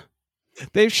 Crusher.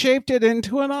 They've shaped it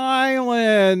into an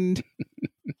island.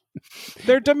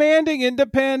 They're demanding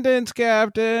independence,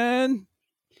 Captain.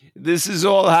 This is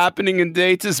all happening in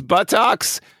Data's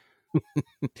buttocks?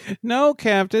 No,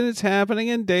 Captain, it's happening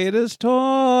in Data's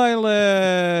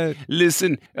toilet.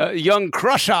 Listen, young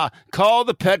Crusher, call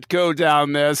the Petco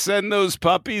down there. Send those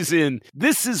puppies in.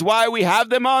 This is why we have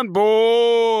them on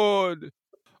board.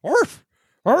 Arf,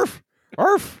 arf,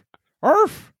 arf,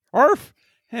 arf, arf.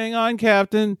 Hang on,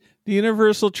 Captain. The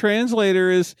universal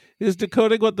translator is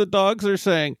decoding what the dogs are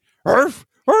saying. Arf,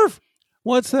 arf.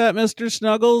 What's that, Mr.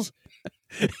 Snuggles?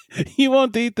 You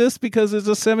won't eat this because it's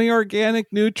a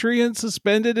semi-organic nutrient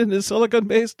suspended in a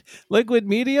silicone-based liquid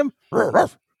medium? Captain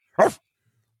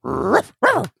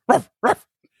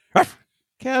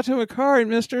Picard,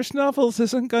 Mr. Snuffles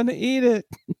isn't going to eat it.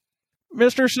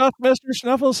 Mr.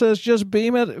 Snuffles says just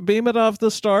beam it off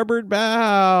the starboard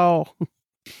bow.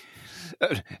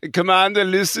 Commander,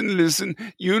 listen.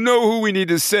 You know who we need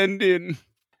to send in.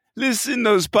 Listen,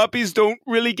 those puppies don't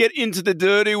really get into the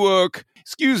dirty work.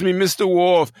 Excuse me, Mr.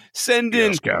 Worf. Send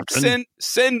in, Captain.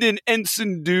 Send in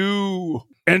Ensign Do.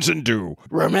 Ensign Do.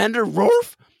 Commander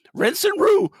Worf, Renson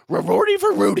Roo, Rorty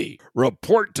for Rudy.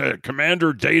 Report to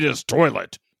Commander Data's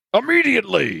toilet.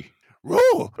 Immediately.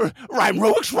 I'm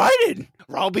excited.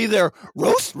 I'll be there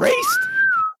roast raced.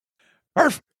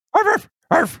 Arf, Arf, arf,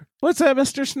 arf. What's that,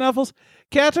 Mr. Snuffles?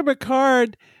 Captain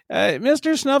Picard,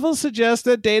 Mr. Snuffles suggests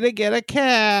that Data get a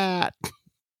cat.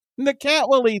 And the cat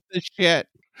will eat the shit.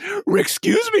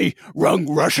 Excuse me,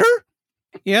 Rung Rusher?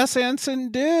 Yes,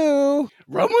 Ensign, do.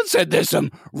 Rumlin said there's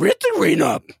some written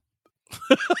up.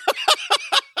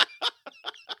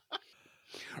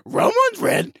 Rumlin's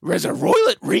read there's a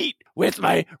roilet reet with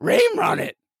my name on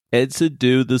it. Ensign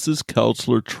Do, this is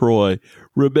Counselor Troy.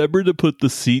 Remember to put the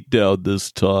seat down this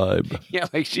time. Yeah,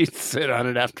 like she'd sit on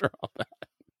it after all that.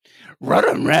 Run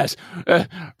and rest.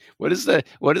 What does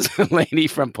the lady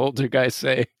from Poltergeist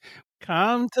say?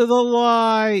 Come to the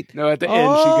light. No, at the end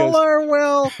All she goes, are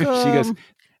welcome. she goes,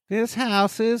 This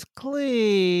house is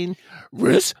clean.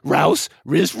 Riz, Rouse,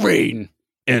 Riz, Rain.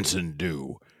 Ensign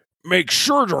Do, make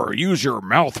sure to use your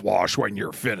mouthwash when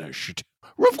you're finished.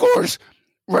 Of course.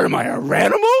 What am I, a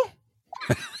animal?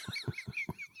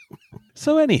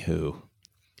 So, anywho, do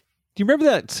you remember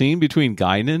that scene between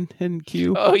Guinan and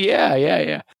Q? Oh,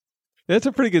 yeah. That's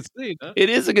a pretty good scene. Huh? It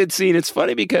is a good scene. It's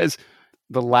funny because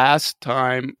the last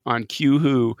time on Q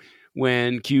Who,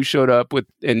 when Q showed up with,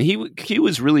 and Q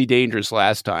was really dangerous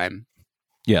last time.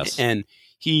 Yes. And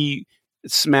he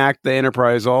smacked the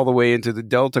Enterprise all the way into the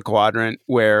Delta Quadrant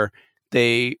where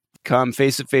they come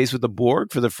face to face with the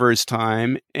Borg for the first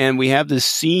time. And we have this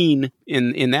scene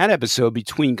in that episode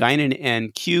between Guinan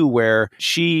and Q where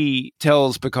she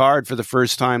tells Picard for the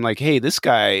first time, like, hey, this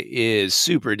guy is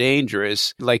super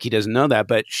dangerous. Like, he doesn't know that,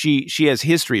 but she has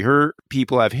history. Her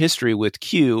people have history with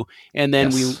Q. And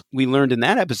then we learned in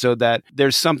that episode that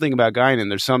there's something about Guinan.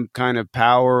 There's some kind of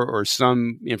power or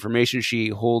some information she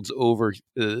holds over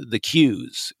the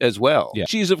Qs as well. Yeah.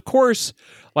 She's, of course,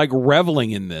 like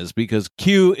reveling in this because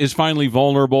Q is finally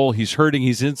vulnerable. He's hurting.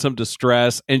 He's in some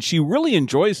distress. And she really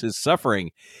enjoys his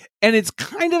suffering. And it's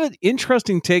kind of an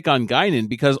interesting take on Guinan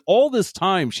because all this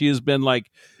time she has been like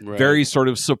very sort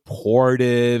of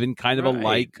supportive and kind of a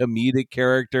light comedic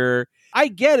character. I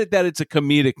get it that it's a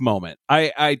comedic moment.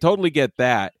 I totally get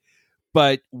that.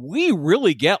 But we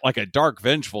really get like a dark,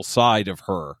 vengeful side of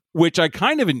her, which I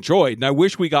kind of enjoyed. And I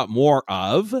wish we got more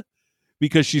of.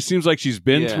 Because she seems like she's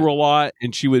been through a lot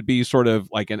and she would be sort of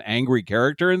like an angry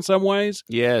character in some ways.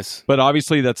 Yes. But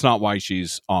obviously that's not why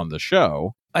she's on the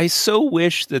show. I so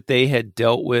wish that they had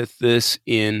dealt with this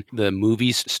in the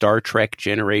movies Star Trek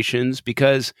Generations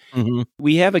because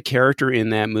we have a character in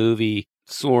that movie,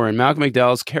 Soren, Malcolm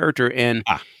McDowell's character, and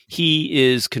he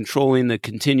is controlling the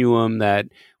continuum that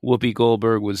Whoopi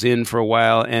Goldberg was in for a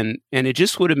while, and it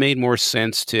just would have made more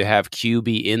sense to have Q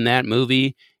be in that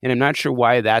movie. And I'm not sure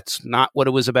why that's not what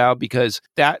it was about, because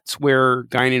that's where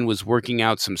Guinan was working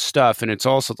out some stuff, and it's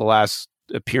also the last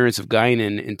appearance of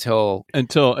Guinan until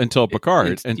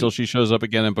Picard, until she shows up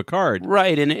again in Picard.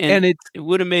 Right, and it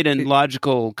would have made a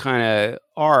logical kind of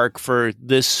arc for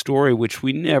this story, which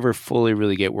we never fully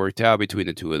really get worked out between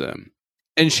the two of them.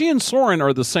 And she and Soren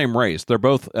are the same race. They're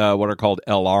both what are called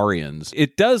Elarians.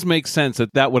 It does make sense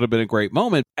that would have been a great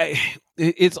moment.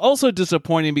 It's also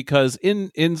disappointing because in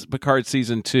Picard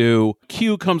season 2,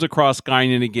 Q comes across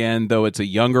Guinan again, though it's a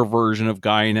younger version of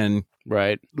Guinan.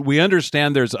 Right. We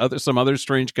understand there's some other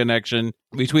strange connection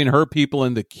between her people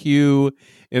and the Q,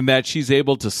 in that she's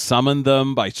able to summon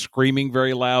them by screaming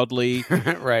very loudly.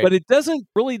 Right. But it doesn't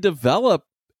really develop.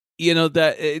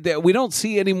 That we don't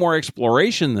see any more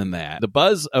exploration than that. The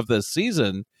buzz of the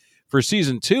season for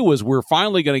season 2 was we're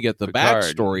finally going to get the Picard,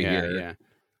 backstory here.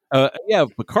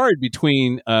 Picard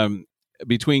between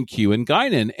Q and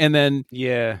Guinan, and then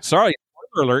sorry,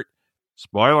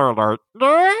 spoiler alert.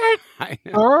 I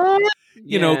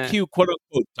know. Q quote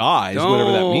unquote dies,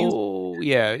 whatever that means.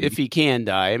 Yeah, if he can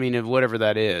die. I mean, whatever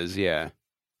that is. Yeah.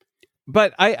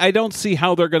 But I don't see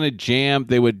how they're going to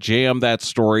they would jam that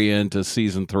story into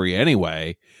season 3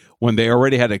 anyway. When they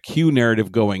already had a Q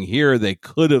narrative going here, they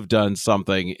could have done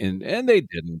something, and they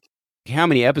didn't. How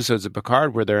many episodes of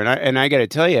Picard were there? And I got to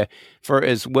tell you, for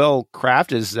as well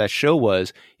crafted as that show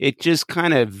was, it just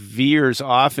kind of veers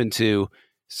off into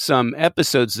some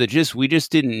episodes that we just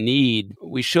didn't need.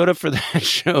 We showed up for that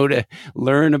show to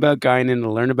learn about Guinan, to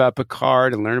learn about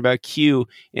Picard, and learn about Q,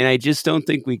 and I just don't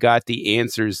think we got the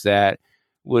answers that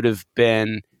would have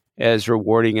been as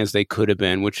rewarding as they could have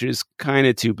been, which is kind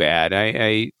of too bad.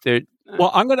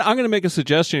 Well, I'm gonna make a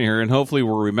suggestion here, and hopefully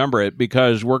we'll remember it,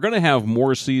 because we're gonna have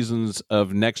more seasons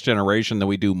of Next Generation than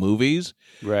we do movies.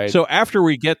 Right. So after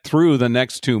we get through the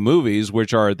next 2 movies,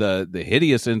 which are the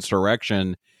Hideous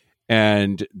Insurrection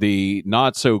and the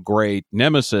not so great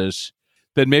Nemesis,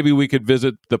 then maybe we could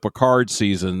visit the Picard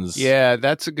seasons. Yeah,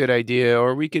 that's a good idea.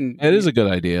 Or we can. It is a good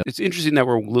idea. It's interesting that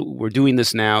we're doing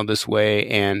this now this way,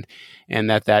 and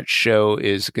that show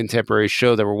is a contemporary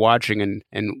show that we're watching,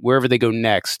 and wherever they go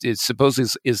next, it's supposedly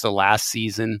is the last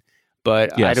season.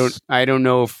 But Yes. I don't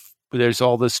know if there's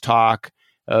all this talk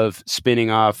of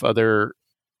spinning off other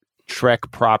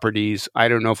Trek properties. I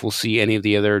don't know if we'll see any of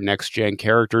the other next gen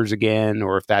characters again,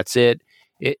 or if that's it.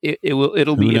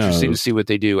 It'll be Who interesting to knows? see what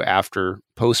they do after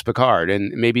post Picard,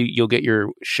 and maybe you'll get your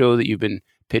show that you've been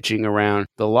pitching around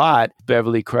the lot,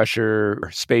 Beverly Crusher,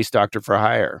 Space Doctor for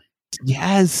Hire.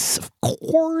 Yes, of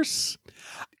course.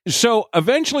 So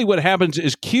eventually what happens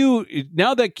is Q,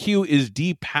 now that Q is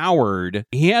depowered,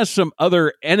 he has some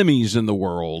other enemies in the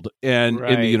world and in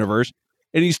the Right. universe.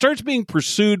 And he starts being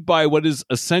pursued by what is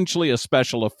essentially a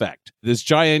special effect. This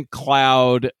giant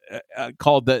cloud they're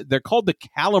called the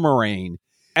Calamarain.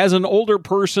 As an older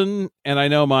person, and I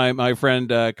know my friend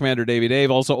Commander Davey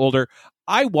Dave, also older,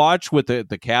 I watch with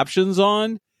the captions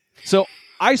on. So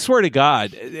I swear to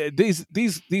God,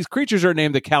 these creatures are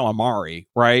named the calamari,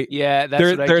 right? Yeah, that's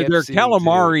they're what I they're, kept they're seeing, too.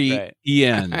 calamari Right.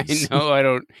 ENs. I know. I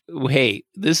don't. Hey,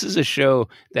 this is a show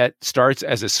that starts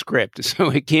as a script,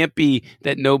 so it can't be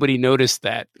that nobody noticed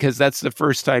that, because that's the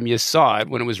first time you saw it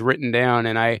when it was written down,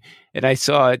 and I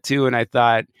saw it too, and I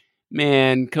thought,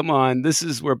 man, come on,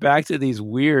 we're back to these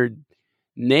weird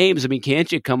names. I mean,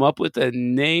 can't you come up with a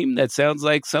name that sounds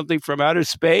like something from outer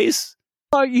space?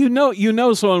 Well, you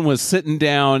know, someone was sitting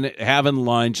down having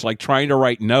lunch, like trying to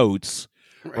write notes,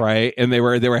 right? And they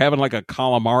were having like a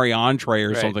calamari entree or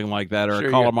Right. something like that, or Sure, a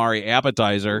yeah. calamari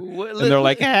appetizer, Well, and they're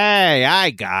like, "Hey, I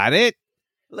got it."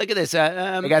 Look at this.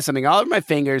 I got something all over my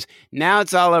fingers. Now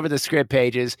it's all over the script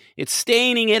pages. It's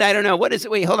staining it. I don't know. What is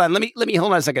it? Wait, hold on. Let me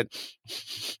hold on a second.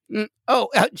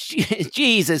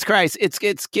 Jesus Christ. It's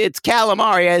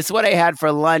calamari. It's what I had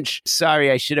for lunch. Sorry,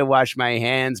 I should have washed my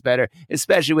hands better,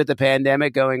 especially with the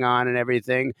pandemic going on and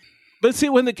everything. But see,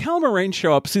 when the Calamarain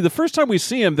show up, the first time we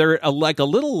see them, they're like a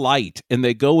little light, and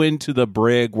they go into the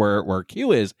brig where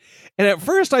Q is. And at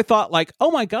first, I thought, like,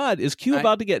 "Oh my God, is Q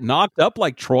about to get knocked up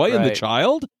like Troy and the Right.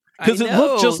 Child?" Because I it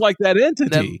looked know. just like that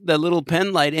entity. The little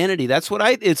pen light entity. That's what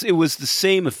it was the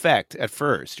same effect at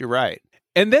first. You're right.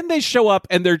 And then they show up,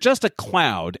 and they're just a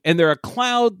cloud, and they're a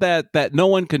cloud that no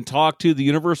one can talk to. The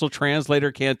universal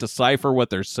translator can't decipher what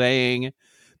they're saying.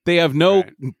 They have no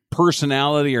Right.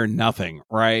 personality or nothing,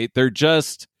 right? They're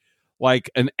just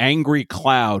like an angry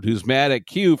cloud who's mad at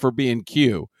Q for being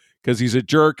Q because he's a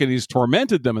jerk and he's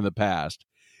tormented them in the past.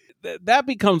 That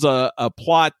becomes a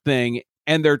plot thing,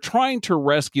 and they're trying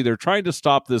to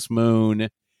stop this moon.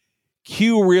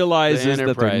 Q realizes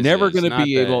that they're never going to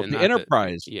be able to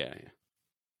Enterprise. Yeah.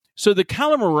 So the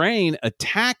Calamarain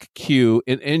attack Q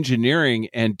in engineering,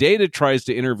 and Data tries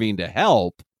to intervene to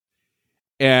help.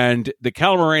 And the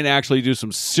Calamarain actually do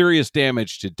some serious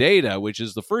damage to Data, which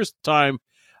is the first time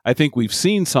I think we've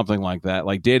seen something like that,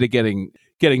 like Data getting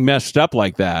messed up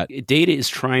like that. Data is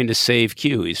trying to save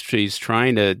Q. He's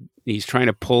trying to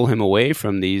pull him away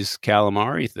from these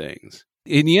calamari things.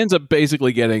 And he ends up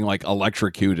basically getting like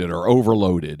electrocuted or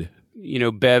overloaded. You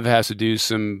know, Bev has to do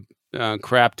some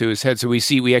crap to his head, so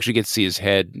we actually get to see his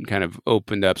head kind of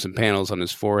opened up, some panels on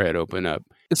his forehead open up.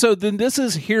 So then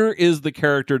here is the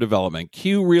character development.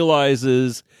 Q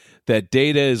realizes that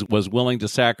Data was willing to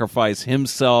sacrifice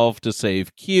himself to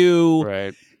save Q.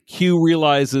 Right. Q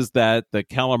realizes that the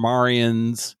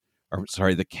Calamarain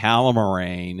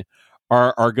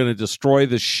are going to destroy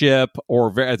the ship,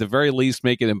 or at the very least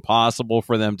make it impossible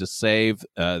for them to save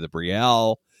the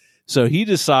Brielle. So he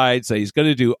decides that he's going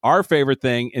to do our favorite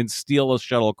thing and steal a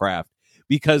shuttlecraft,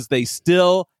 because they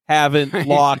still haven't I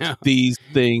locked know. these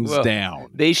things Well, down.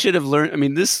 They should have learned. I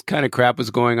mean, this kind of crap was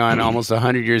going on almost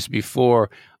 100 years before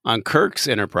on Kirk's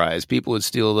Enterprise. People would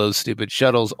steal those stupid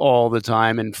shuttles all the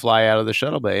time and fly out of the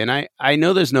shuttle bay. And I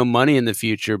know there's no money in the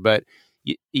future, but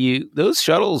those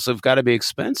shuttles have got to be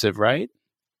expensive, right?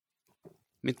 I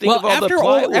mean, think of all the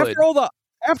plywood.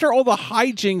 After all the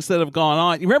hijinks that have gone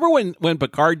on, you remember when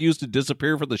Picard used to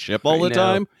disappear from the ship all I the know.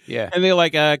 time? Yeah. And they're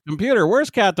like, computer, where's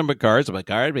Captain Picard? So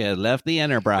Picard had left the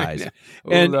Enterprise.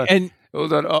 Hold on. And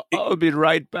Hold on. I'll be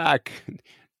right back.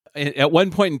 at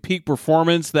one point in peak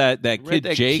performance, that kid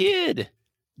Jake,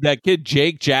 that kid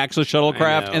Jake jacks a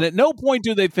shuttlecraft, know. and at no point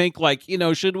do they think like,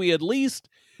 should we at least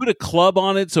put a club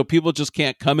on it so people just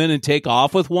can't come in and take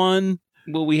off with one?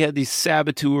 Well, we had these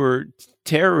saboteur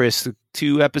terrorists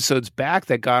 2 episodes back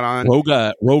that got on.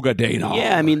 Roga Dana.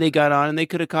 Yeah, I mean, they got on and they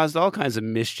could have caused all kinds of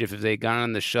mischief if they got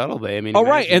on the shuttle bay. I mean, Oh,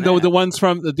 right. And imagine the that. ones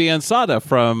from the Ansata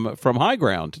from High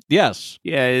Ground. Yes.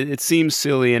 Yeah, it seems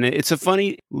silly, and it's a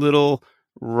funny little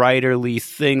writerly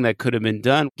thing that could have been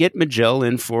done. Get Majel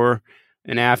in for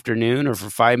an afternoon or for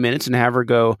 5 minutes and have her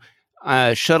go,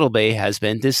 Shuttle Bay has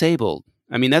been disabled.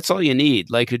 I mean, that's all you need.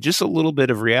 Like just a little bit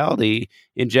of reality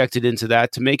injected into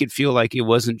that to make it feel like it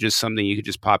wasn't just something you could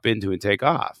just pop into and take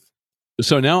off.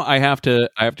 So now I have to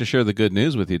share the good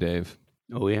news with you, Dave.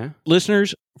 Oh, yeah?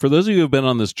 Listeners, for those of you who have been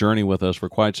on this journey with us for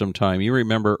quite some time, you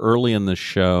remember early in the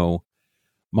show,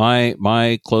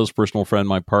 my close personal friend,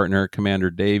 my partner, Commander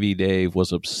Davey Dave,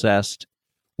 was obsessed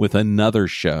with another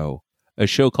show, a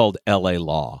show called L.A.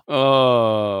 Law.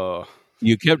 Oh.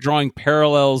 You kept drawing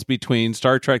parallels between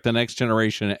Star Trek The Next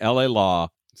Generation and L.A. Law.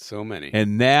 So many.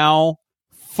 And now,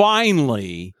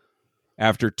 finally,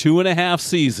 after 2.5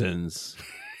 seasons,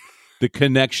 the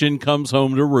connection comes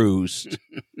home to roost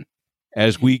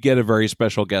as we get a very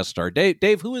special guest star.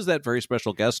 Dave, who is that very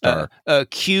special guest star?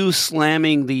 Q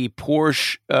slamming the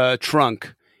Porsche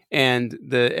trunk and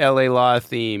the L.A. Law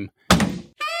theme.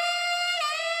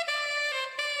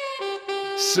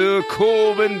 Sir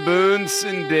Corbin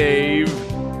Burnson, Dave.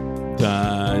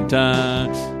 Dun,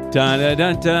 dun, dun, dun,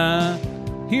 dun,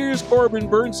 dun. Here's Corbin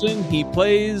Burnson. He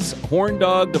plays Horn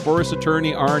Dog, divorce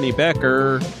attorney Arnie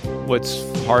Becker. What's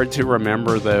hard to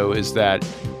remember, though, is that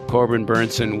Corbin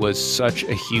Burnson was such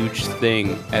a huge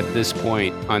thing at this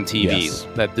point on TV. Yes.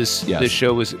 That this Yes.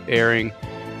 show was airing.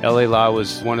 L.A. Law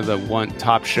was one of the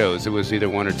top shows. It was either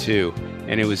one or two.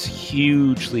 And it was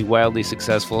hugely, wildly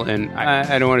successful. And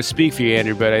I don't want to speak for you,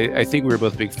 Andrew, but I think we were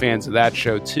both big fans of that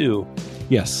show, too.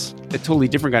 Yes. A totally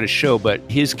different kind of show, but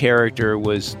his character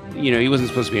was, he wasn't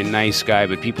supposed to be a nice guy,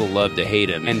 but people loved to hate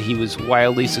him. And he was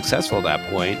wildly successful at that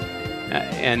point.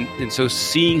 And so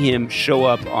seeing him show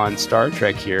up on Star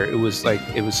Trek here, it was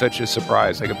such a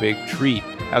surprise, like a big treat.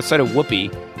 Outside of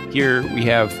Whoopi, here we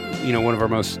have, one of our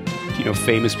most,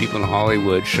 famous people in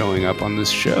Hollywood showing up on this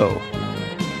show.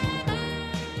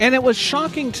 And it was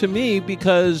shocking to me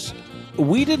because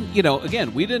we didn't,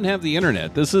 we didn't have the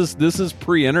internet. This is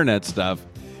pre-internet stuff.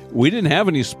 We didn't have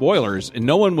any spoilers, and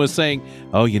no one was saying,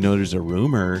 "Oh, there's a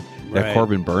rumor that Right.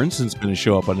 Corbin Burnson's going to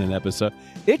show up on an episode."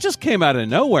 It just came out of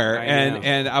nowhere, I know.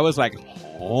 and I was like,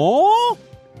 "Oh."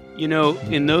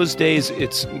 In those days,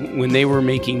 it's when they were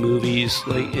making movies,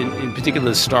 like in particular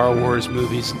the Star Wars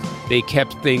movies, they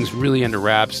kept things really under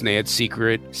wraps and they had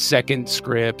secret second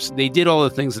scripts. They did all the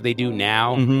things that they do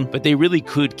now, Mhm. but they really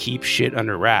could keep shit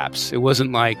under wraps. It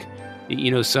wasn't like,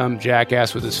 some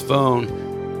jackass with his phone,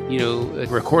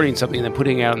 recording something and then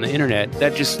putting it out on the internet.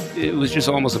 It was just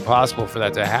almost impossible for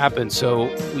that to happen. So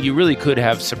you really could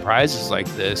have surprises like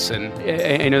this. And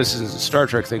I know this isn't a Star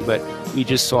Trek thing, but we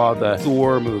just saw the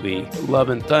Thor movie, Love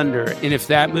and Thunder. And if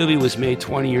that movie was made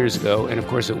 20 years ago, and of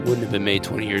course it wouldn't have been made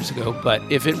 20 years ago, but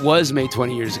if it was made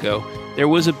 20 years ago, there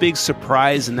was a big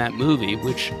surprise in that movie,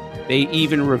 which they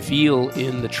even reveal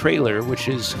in the trailer, which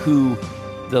is who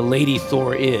the Lady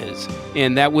Thor is.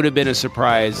 And that would have been a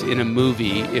surprise in a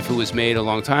movie if it was made a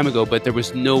long time ago, but there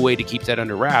was no way to keep that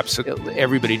under wraps. So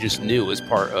everybody just knew as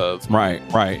part of Right.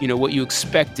 what you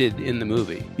expected in the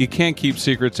movie. You can't keep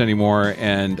secrets anymore,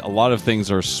 and a lot of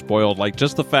things are spoiled. Like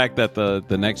just the fact that the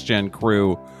Next Gen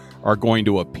crew are going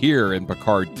to appear in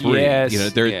Picard 3. Yes,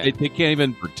 They can't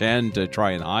even pretend to try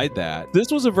and hide that.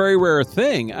 This was a very rare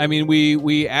thing. I mean,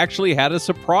 we actually had a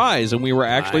surprise, and we were I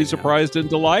actually know. surprised and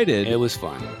delighted. It was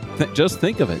fun. Just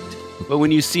think of it. But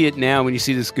when you see it now, when you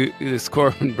see this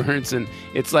Corbin Burnson,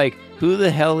 it's like, who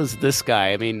the hell is this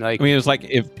guy? I mean, It's like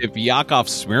if Yakov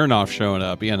Smirnoff showing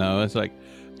up, it's like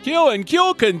Q and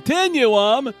Q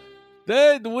Continuum.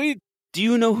 do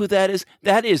you know who that is?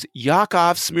 That is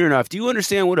Yakov Smirnoff. Do you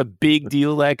understand what a big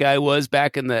deal that guy was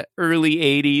back in the early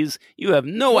 80s? You have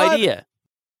no What? idea.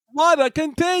 What a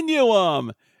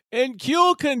continuum! In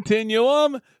Q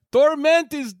Continuum,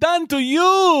 torment is done to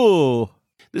you.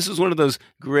 This was one of those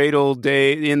great old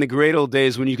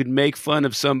days when you could make fun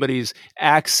of somebody's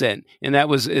accent, and that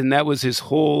was his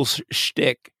whole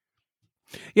shtick.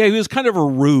 Yeah, he was kind of a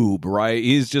rube, right?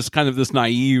 He's just kind of this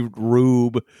naive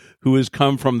rube who has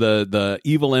come from the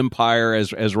evil empire,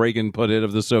 as Reagan put it,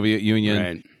 of the Soviet Union.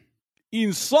 Right.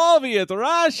 In Soviet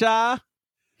Russia,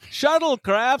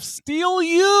 shuttlecraft steal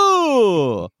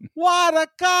you. What a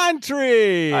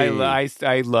country! I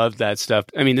loved that stuff.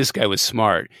 I mean, this guy was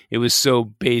smart. It was so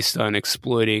based on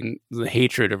exploiting the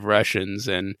hatred of Russians,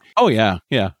 and Oh yeah.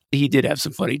 he did have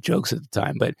some funny jokes at the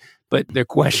time, but they're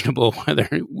questionable whether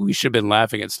we should have been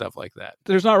laughing at stuff like that.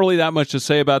 There's not really that much to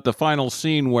say about the final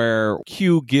scene where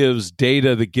Q gives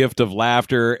Data the gift of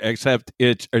laughter, except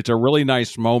it's a really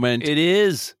nice moment. It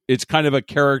is. It's kind of a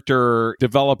character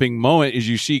developing moment as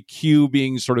you see Q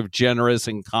being sort of generous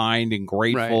and kind and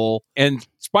grateful. And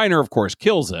Spiner, of course,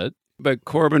 kills it. But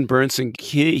Corbin Burnson,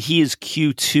 he is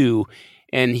Q2,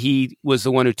 and he was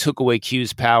the one who took away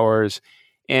Q's powers.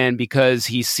 And because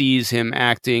he sees him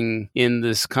acting in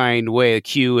this kind way,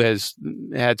 Q has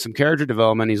had some character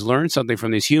development. He's learned something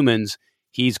from these humans.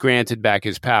 He's granted back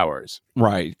his powers.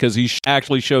 Right, because he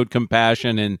actually showed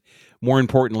compassion and, more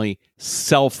importantly,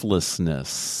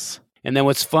 selflessness. And then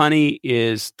what's funny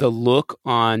is the look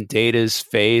on Data's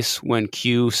face when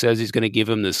Q says he's going to give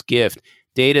him this gift.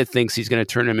 Data thinks he's going to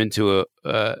turn him into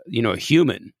a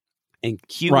human. And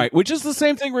Q, right, which is the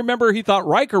same thing. Remember, he thought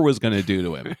Riker was going to do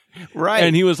to him, right?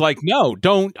 And he was like, "No,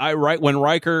 don't." When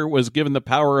Riker was given the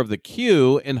power of the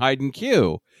Q in Hidden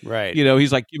Q, right?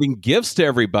 He's like giving gifts to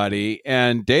everybody,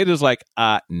 and Data's like,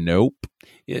 "Nope."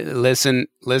 Listen,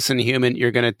 human,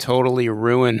 you're going to totally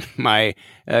ruin my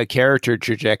character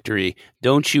trajectory.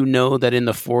 Don't you know that in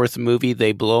the 4th movie,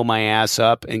 they blow my ass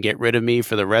up and get rid of me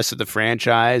for the rest of the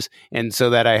franchise? And so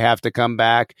that I have to come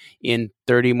back in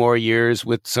 30 more years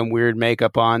with some weird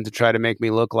makeup on to try to make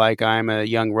me look like I'm a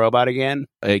young robot again?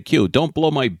 Hey, Q, don't blow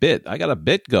my bit. I got a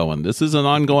bit going. This is an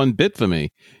ongoing bit for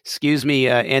me. Excuse me,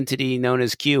 entity known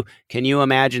as Q. Can you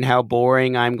imagine how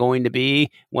boring I'm going to be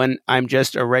when I'm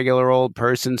just a regular old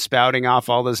person spouting off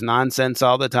all this nonsense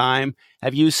all the time?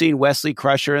 Have you seen Wesley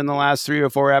Crusher in the last 3 or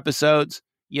 4 episodes?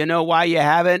 You know why you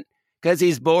haven't? Because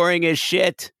he's boring as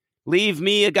shit. Leave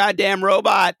me a goddamn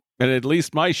robot. And at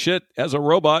least my shit as a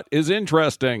robot is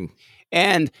interesting.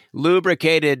 And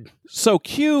lubricated. So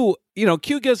Q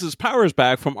gets his powers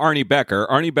back from Arnie Becker.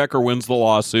 Arnie Becker wins the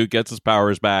lawsuit, gets his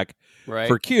powers back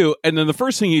for Q. And then the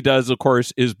first thing he does, of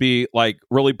course, is be like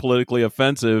really politically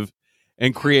offensive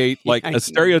and create like a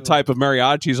stereotype of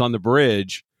mariachis on the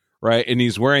bridge. Right. And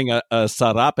he's wearing a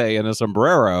sarape and a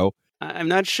sombrero. I'm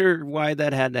not sure why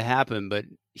that had to happen, but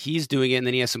he's doing it. And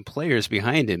then he has some players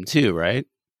behind him, too, right?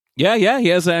 Yeah. He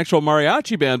has an actual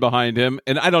mariachi band behind him.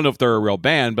 And I don't know if they're a real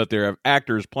band, but they're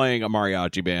actors playing a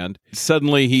mariachi band.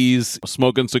 Suddenly he's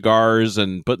smoking cigars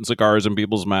and putting cigars in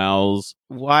people's mouths.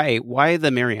 Why? Why the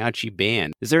mariachi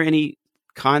band? Is there any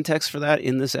context for that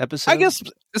in this episode? I guess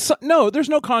no, there's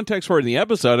no context for it in the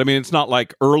episode. I mean, it's not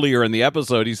like earlier in the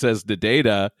episode he says to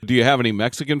Data, "Do you have any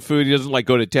Mexican food?" He doesn't like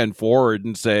go to 10 forward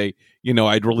and say,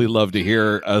 "I'd really love to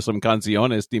hear some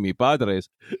canciones de mi padres."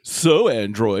 So,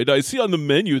 Android, I see on the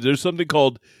menu there's something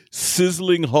called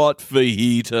sizzling hot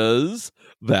fajitas.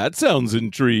 That sounds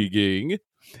intriguing.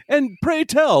 And pray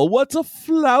tell, what's a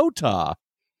flauta?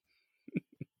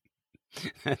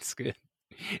 That's good.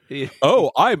 Oh,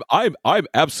 I'm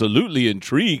absolutely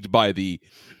intrigued by the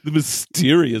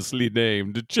mysteriously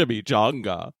named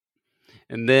chimichanga.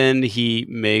 And then he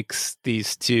makes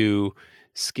these two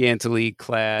scantily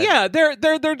clad. Yeah,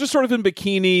 they're just sort of in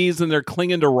bikinis and they're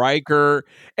clinging to Riker.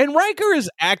 And Riker is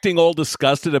acting all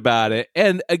disgusted about it.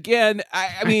 And again,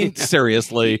 I mean,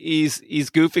 seriously. He's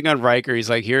goofing on Riker. He's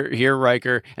like, here,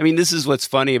 Riker. I mean, this is what's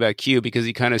funny about Q because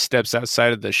he kind of steps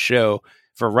outside of the show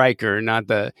for Riker, not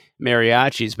the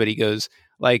mariachis, but he goes,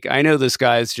 like, I know this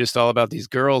guy's just all about these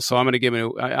girls, so I'm going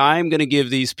to give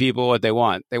these people what they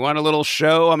want. They want a little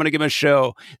show, I'm going to give them a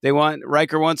show.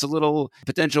 Riker wants a little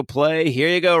potential play. Here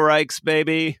you go, Rikes,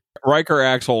 baby. Riker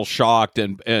acts all shocked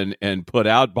and put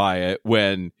out by it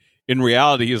when in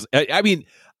reality is, I mean,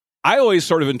 I always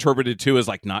sort of interpreted too as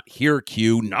like, not here,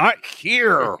 Q, not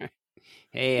here.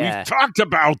 Hey, we've talked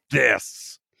about this.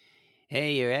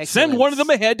 Hey, Your Excellence. Send one of them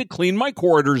ahead to clean my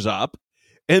quarters up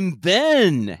and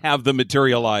then have them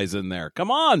materialize in there. Come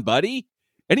on, buddy.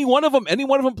 Any one of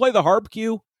them play the harp,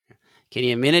 Q? Can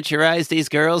you miniaturize these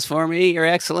girls for me, Your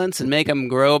Excellence, and make them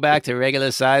grow back to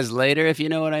regular size later, if you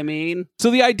know what I mean? So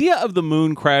the idea of the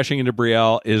moon crashing into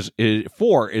Brielle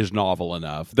is novel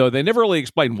enough, though they never really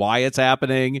explain why it's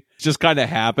happening. It's just kind of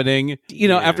happening.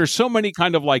 After so many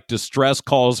kind of like distress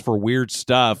calls for weird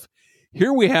stuff,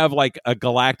 here we have like a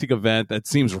galactic event that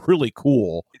seems really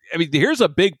cool. I mean, here's a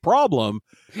big problem,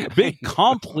 a big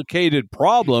complicated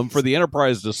problem for the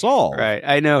Enterprise to solve. Right.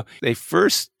 I know. They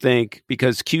first think,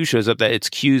 because Q shows up, that it's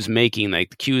Q's making,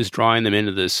 like Q is drawing them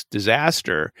into this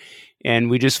disaster. And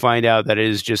we just find out that it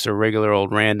is just a regular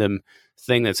old random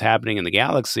thing that's happening in the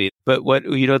galaxy. But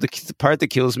the part that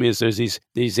kills me is there's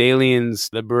these aliens,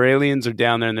 the Boralians are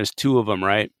down there and there's 2 of them,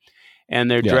 right?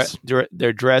 And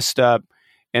they're dressed up.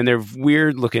 And they're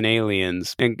weird-looking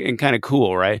aliens and kind of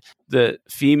cool, right? The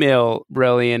female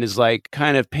Borelian is like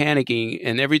kind of panicking,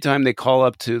 and every time they call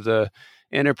up to the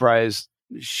Enterprise,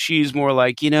 she's more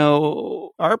like,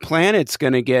 our planet's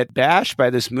going to get bashed by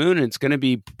this moon, and it's going to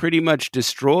be pretty much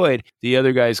destroyed. The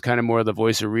other guy's kind of more the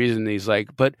voice of reason. He's like,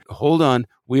 but hold on,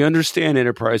 we understand,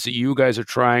 Enterprise, that you guys are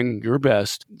trying your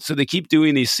best. So they keep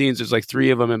doing these scenes. There's like 3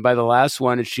 of them. And by the last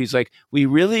one, she's like, we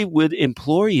really would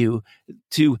implore you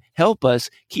to help us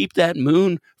keep that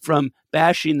moon from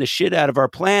bashing the shit out of our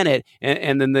planet.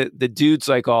 And then the dude's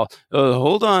like, oh,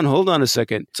 hold on a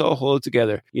second. Let's all hold it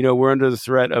together. We're under the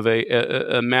threat of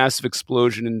a massive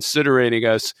explosion incinerating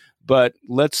us. But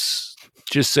let's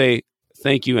just say,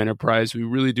 thank you, Enterprise. We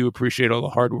really do appreciate all the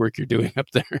hard work you're doing up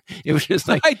there. It was just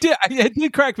like... It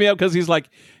did crack me up because he's like,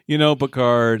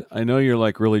 Picard, I know you're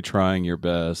like really trying your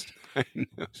best. I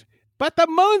know. But the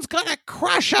moon's gonna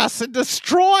crush us and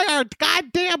destroy our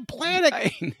goddamn planet.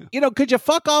 I know. Could you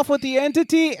fuck off with the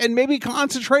entity and maybe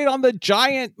concentrate on the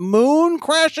giant moon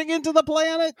crashing into the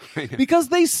planet? Because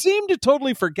they seem to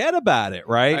totally forget about it,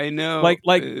 right? I know. Like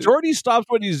Geordi stops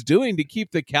what he's doing to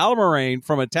keep the Calamarain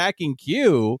from attacking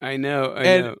Q. I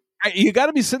know. You got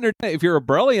to be sitting there, if you're a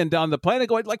Brillian down the planet,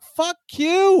 going like, fuck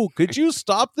you. Could you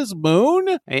stop this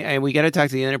moon? Hey, we got to talk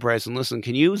to the Enterprise and listen,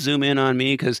 can you zoom in on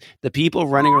me? Because the people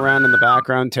running around in the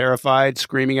background, terrified,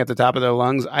 screaming at the top of their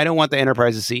lungs, I don't want the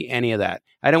Enterprise to see any of that.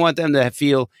 I don't want them to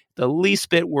feel the least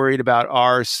bit worried about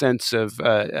our sense of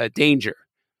danger.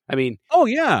 I mean, oh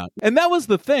yeah, and that was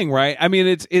the thing, right? I mean,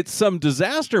 it's some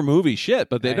disaster movie shit,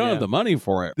 but they don't have the money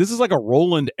for it. This is like a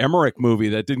Roland Emmerich movie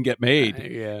that didn't get made.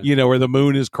 Where the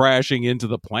moon is crashing into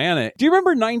the planet. Do you remember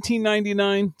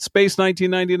 1999, Space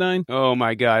 1999? Oh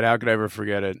my God, how could I ever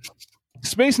forget it?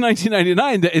 Space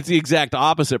 1999, it's the exact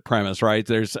opposite premise, right?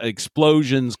 There's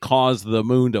explosions cause the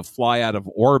moon to fly out of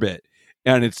orbit,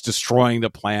 and it's destroying the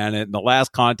planet. And the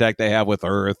last contact they have with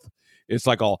Earth, it's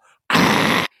like all...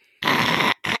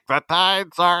 The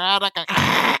tides are out of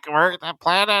the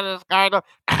planet is kind of...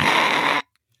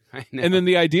 And then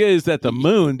the idea is that the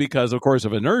moon, because of course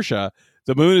of inertia,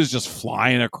 the moon is just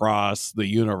flying across the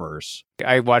universe.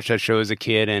 I watched that show as a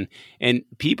kid, and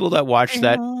people that watched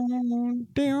that,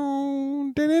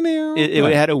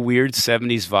 it had a weird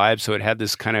 70s vibe, so it had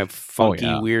this kind of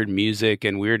funky, weird music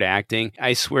and weird acting.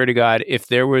 I swear to God, if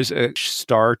there was a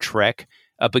Star Trek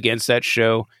up against that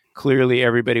show, clearly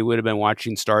everybody would have been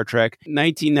watching Star Trek.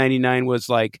 1999 was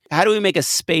like, how do we make a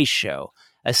space show?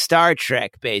 A Star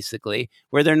Trek, basically,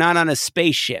 where they're not on a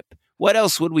spaceship. What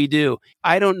else would we do?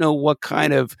 I don't know what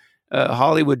kind of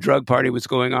Hollywood drug party was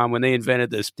going on when they invented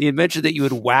this. The invention that you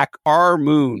would whack our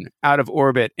moon out of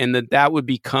orbit and that would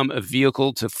become a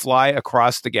vehicle to fly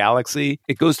across the galaxy.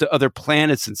 It goes to other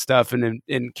planets and stuff and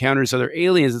encounters other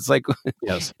aliens. It's like,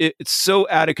 yes, it's so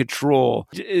out of control.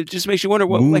 It just makes you wonder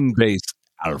what moon-based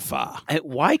Alpha.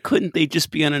 Why couldn't they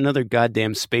just be on another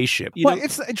goddamn spaceship?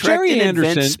 It's Jerry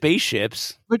Anderson.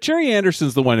 Spaceships. But Jerry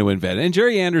Anderson's the one who invented it. And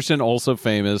Jerry Anderson also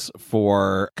famous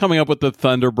for coming up with the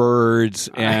Thunderbirds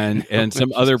and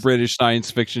some other British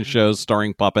science fiction shows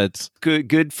starring puppets.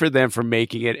 Good for them for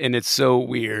making it. And it's so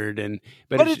weird.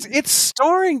 But it's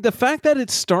starring, the fact that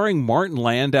it's starring Martin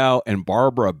Landau and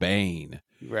Barbara Bain.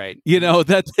 Right.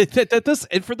 That this,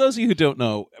 and for those of you who don't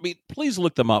know, I mean, please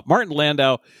look them up. Martin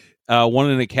Landau won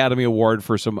an Academy Award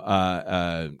for some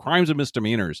Crimes and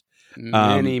Misdemeanors.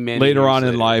 Many later on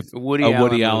in life, a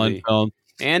Woody Allen film.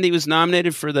 And he was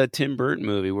nominated for the Tim Burton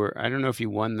movie where I don't know if he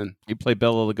won then. He played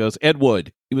Bela Lugosi. Ed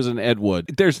Wood. He was in Ed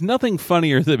Wood. There's nothing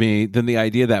funnier to me than the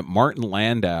idea that Martin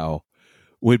Landau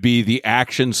would be the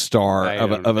action star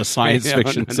of a science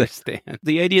fiction.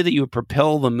 The idea that you would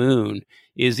propel the moon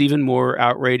is even more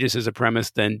outrageous as a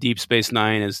premise than Deep Space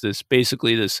Nine, as this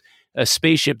a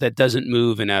spaceship that doesn't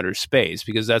move in outer space,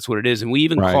 because that's what it is. And we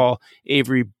even call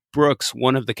Avery Brooks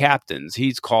one of the captains.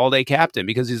 He's called a captain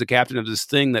because he's a captain of this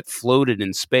thing that floated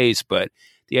in space. But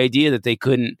the idea that they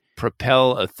couldn't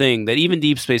propel a thing, that even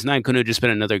Deep Space Nine couldn't have just been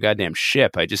another goddamn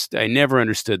ship. I never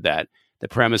understood that. The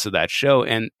premise of that show,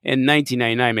 and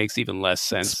 1999 makes even less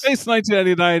sense. Space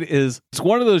 1999 it's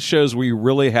one of those shows where you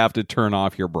really have to turn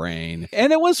off your brain,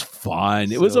 and it was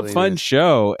fun. It was a fun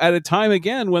show at a time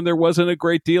again when there wasn't a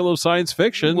great deal of science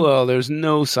fiction. Well, there's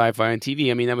no sci-fi on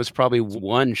TV. I mean, that was probably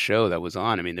one show that was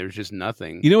on. I mean, there's just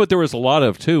nothing. You know what? There was a lot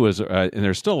of too, and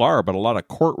there still are, but a lot of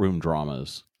courtroom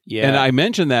dramas. Yeah, and I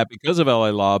mentioned that because of LA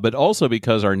Law, but also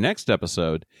because our next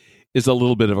episode is a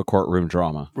little bit of a courtroom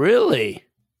drama. Really?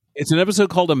 It's an episode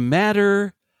called A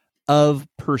Matter of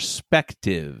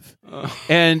Perspective.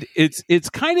 And it's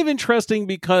kind of interesting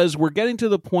because we're getting to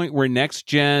the point where Next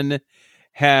Gen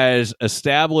has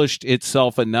established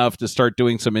itself enough to start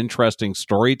doing some interesting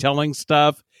storytelling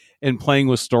stuff and playing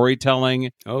with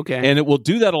storytelling. Okay. And it will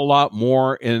do that a lot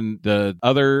more in the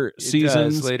other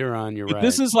seasons. Does later on, you're right.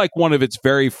 This is like one of its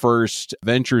very first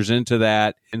ventures into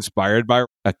that, inspired by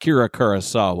Akira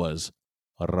Kurosawa's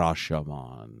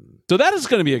Rashomon. So that is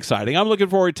going to be exciting. I'm looking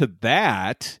forward to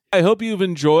that. I hope you've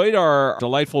enjoyed our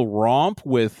delightful romp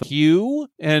with Hugh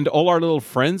and all our little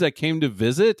friends that came to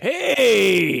visit.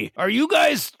 Hey, are you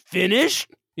guys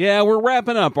finished? Yeah, we're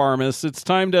wrapping up, Armis. It's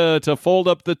time to fold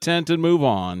up the tent and move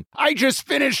on. I just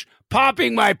finished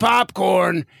popping my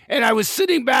popcorn, and I was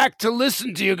sitting back to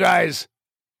listen to you guys.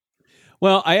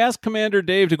 Well, I asked Commander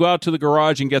Dave to go out to the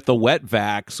garage and get the wet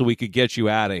vac so we could get you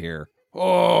out of here.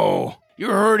 Oh,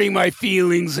 you're hurting my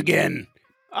feelings again.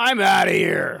 I'm out of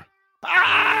here.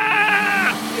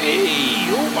 Ah! Hey,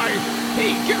 oh my...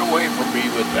 Hey, get away from me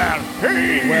with that.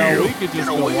 Hey, Well, we could just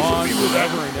go on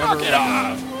forever and ever. Knock it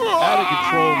off. Out of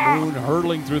control moon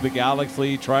hurtling through the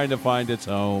galaxy trying to find its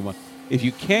home. If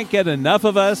you can't get enough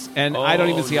of us, and I don't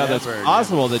even see how that's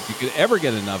possible that you could ever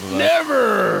get enough of us.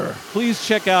 Never. Please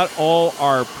check out all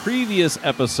our previous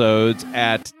episodes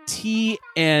at TNGeez,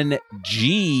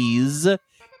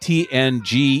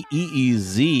 TNGEEZ.com.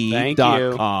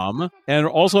 And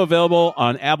also available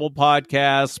on Apple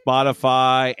Podcasts,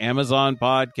 Spotify, Amazon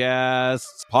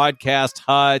Podcasts, Podcast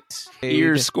Hut.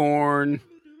 Earscorn.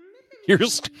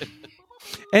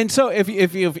 And so if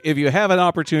you have an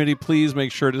opportunity, please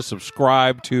make sure to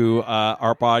subscribe to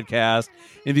our podcast.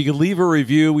 If you could leave a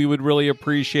review, we would really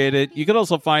appreciate it. You can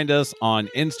also find us on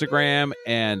Instagram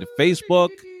and Facebook.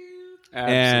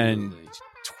 Absolutely. And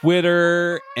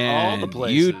Twitter and all the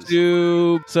places.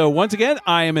 YouTube. So once again,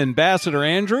 I am Ambassador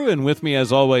Andrew, and with me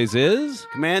as always is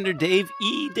Commander Dave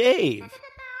E. Dave.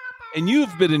 And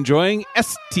you've been enjoying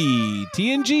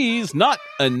STTNG's Not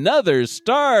Another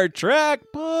Star Trek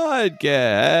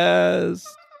Podcast.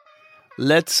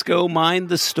 Let's go mind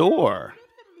the store.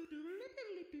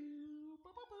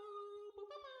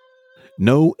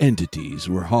 No entities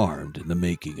were harmed in the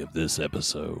making of this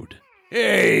episode.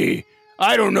 Hey,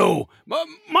 I don't know.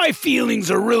 My feelings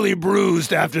are really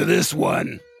bruised after this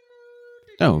one.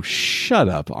 Oh, shut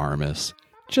up, Armis.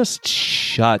 Just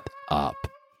shut up.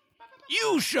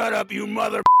 You shut up, you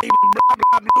mother...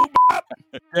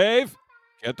 Dave,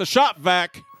 get the shop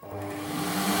vac.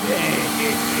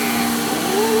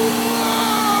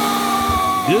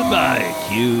 Goodbye,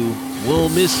 Q. We'll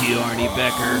miss you, Arnie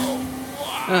Becker.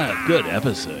 Good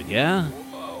episode, yeah?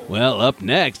 Well, up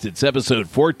next, it's episode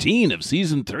 14 of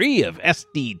season 3 of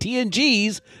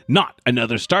STTNG's Not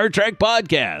Another Star Trek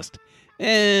Podcast.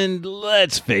 And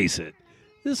let's face it,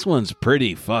 this one's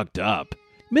pretty fucked up.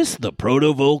 Miss the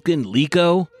Proto-Vulcan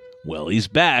Liko? Well, he's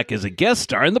back as a guest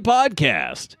star in the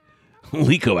podcast.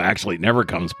 Liko actually never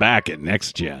comes back at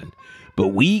Next Gen, but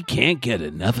we can't get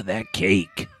enough of that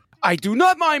cake. I do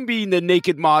not mind being the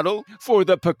naked model for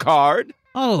the Picard.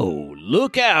 Oh,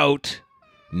 look out!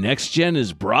 Next Gen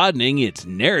is broadening its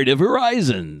narrative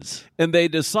horizons. And they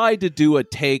decide to do a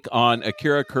take on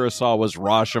Akira Kurosawa's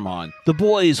Rashomon. The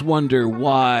boys wonder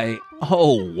why,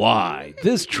 oh why,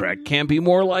 this Trek can't be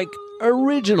more like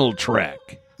original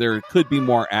Trek. There could be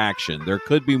more action. There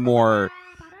could be more,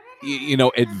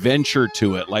 adventure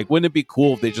to it. Like, wouldn't it be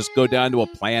cool if they just go down to a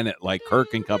planet like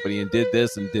Kirk and company and did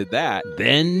this and did that?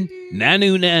 Then,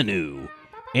 Nanu.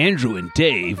 Andrew and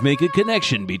Dave make a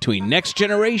connection between Next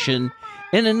Generation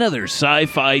and another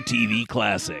sci-fi TV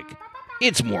classic.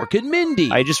 It's Mork and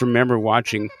Mindy. I just remember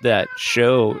watching that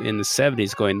show in the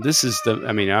 70s going,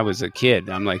 I was a kid.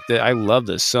 I'm like, I love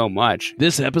this so much.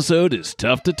 This episode is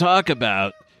tough to talk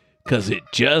about because it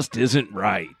just isn't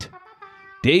right.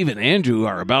 Dave and Andrew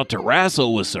are about to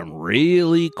wrestle with some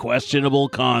really questionable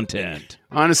content.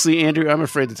 Honestly, Andrew, I'm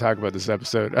afraid to talk about this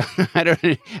episode.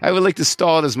 I would like to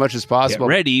stall it as much as possible.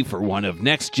 Get ready for one of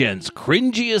Next Gen's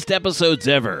cringiest episodes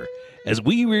ever as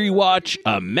we rewatch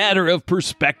A Matter of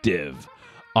Perspective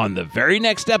on the very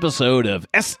next episode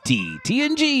of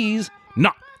STTNG's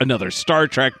Not Another Star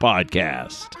Trek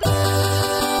Podcast.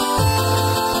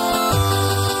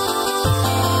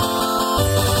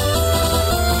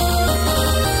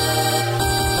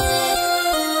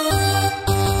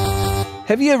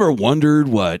 Have you ever wondered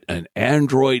what an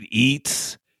android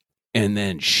eats and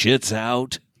then shits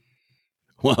out?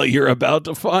 Well, you're about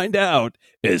to find out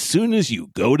as soon as you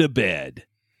go to bed.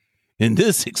 In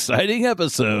this exciting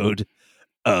episode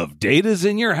of Data's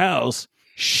in Your House,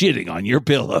 Shitting on Your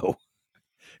Pillow.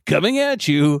 Coming at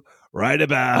you right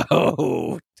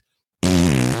about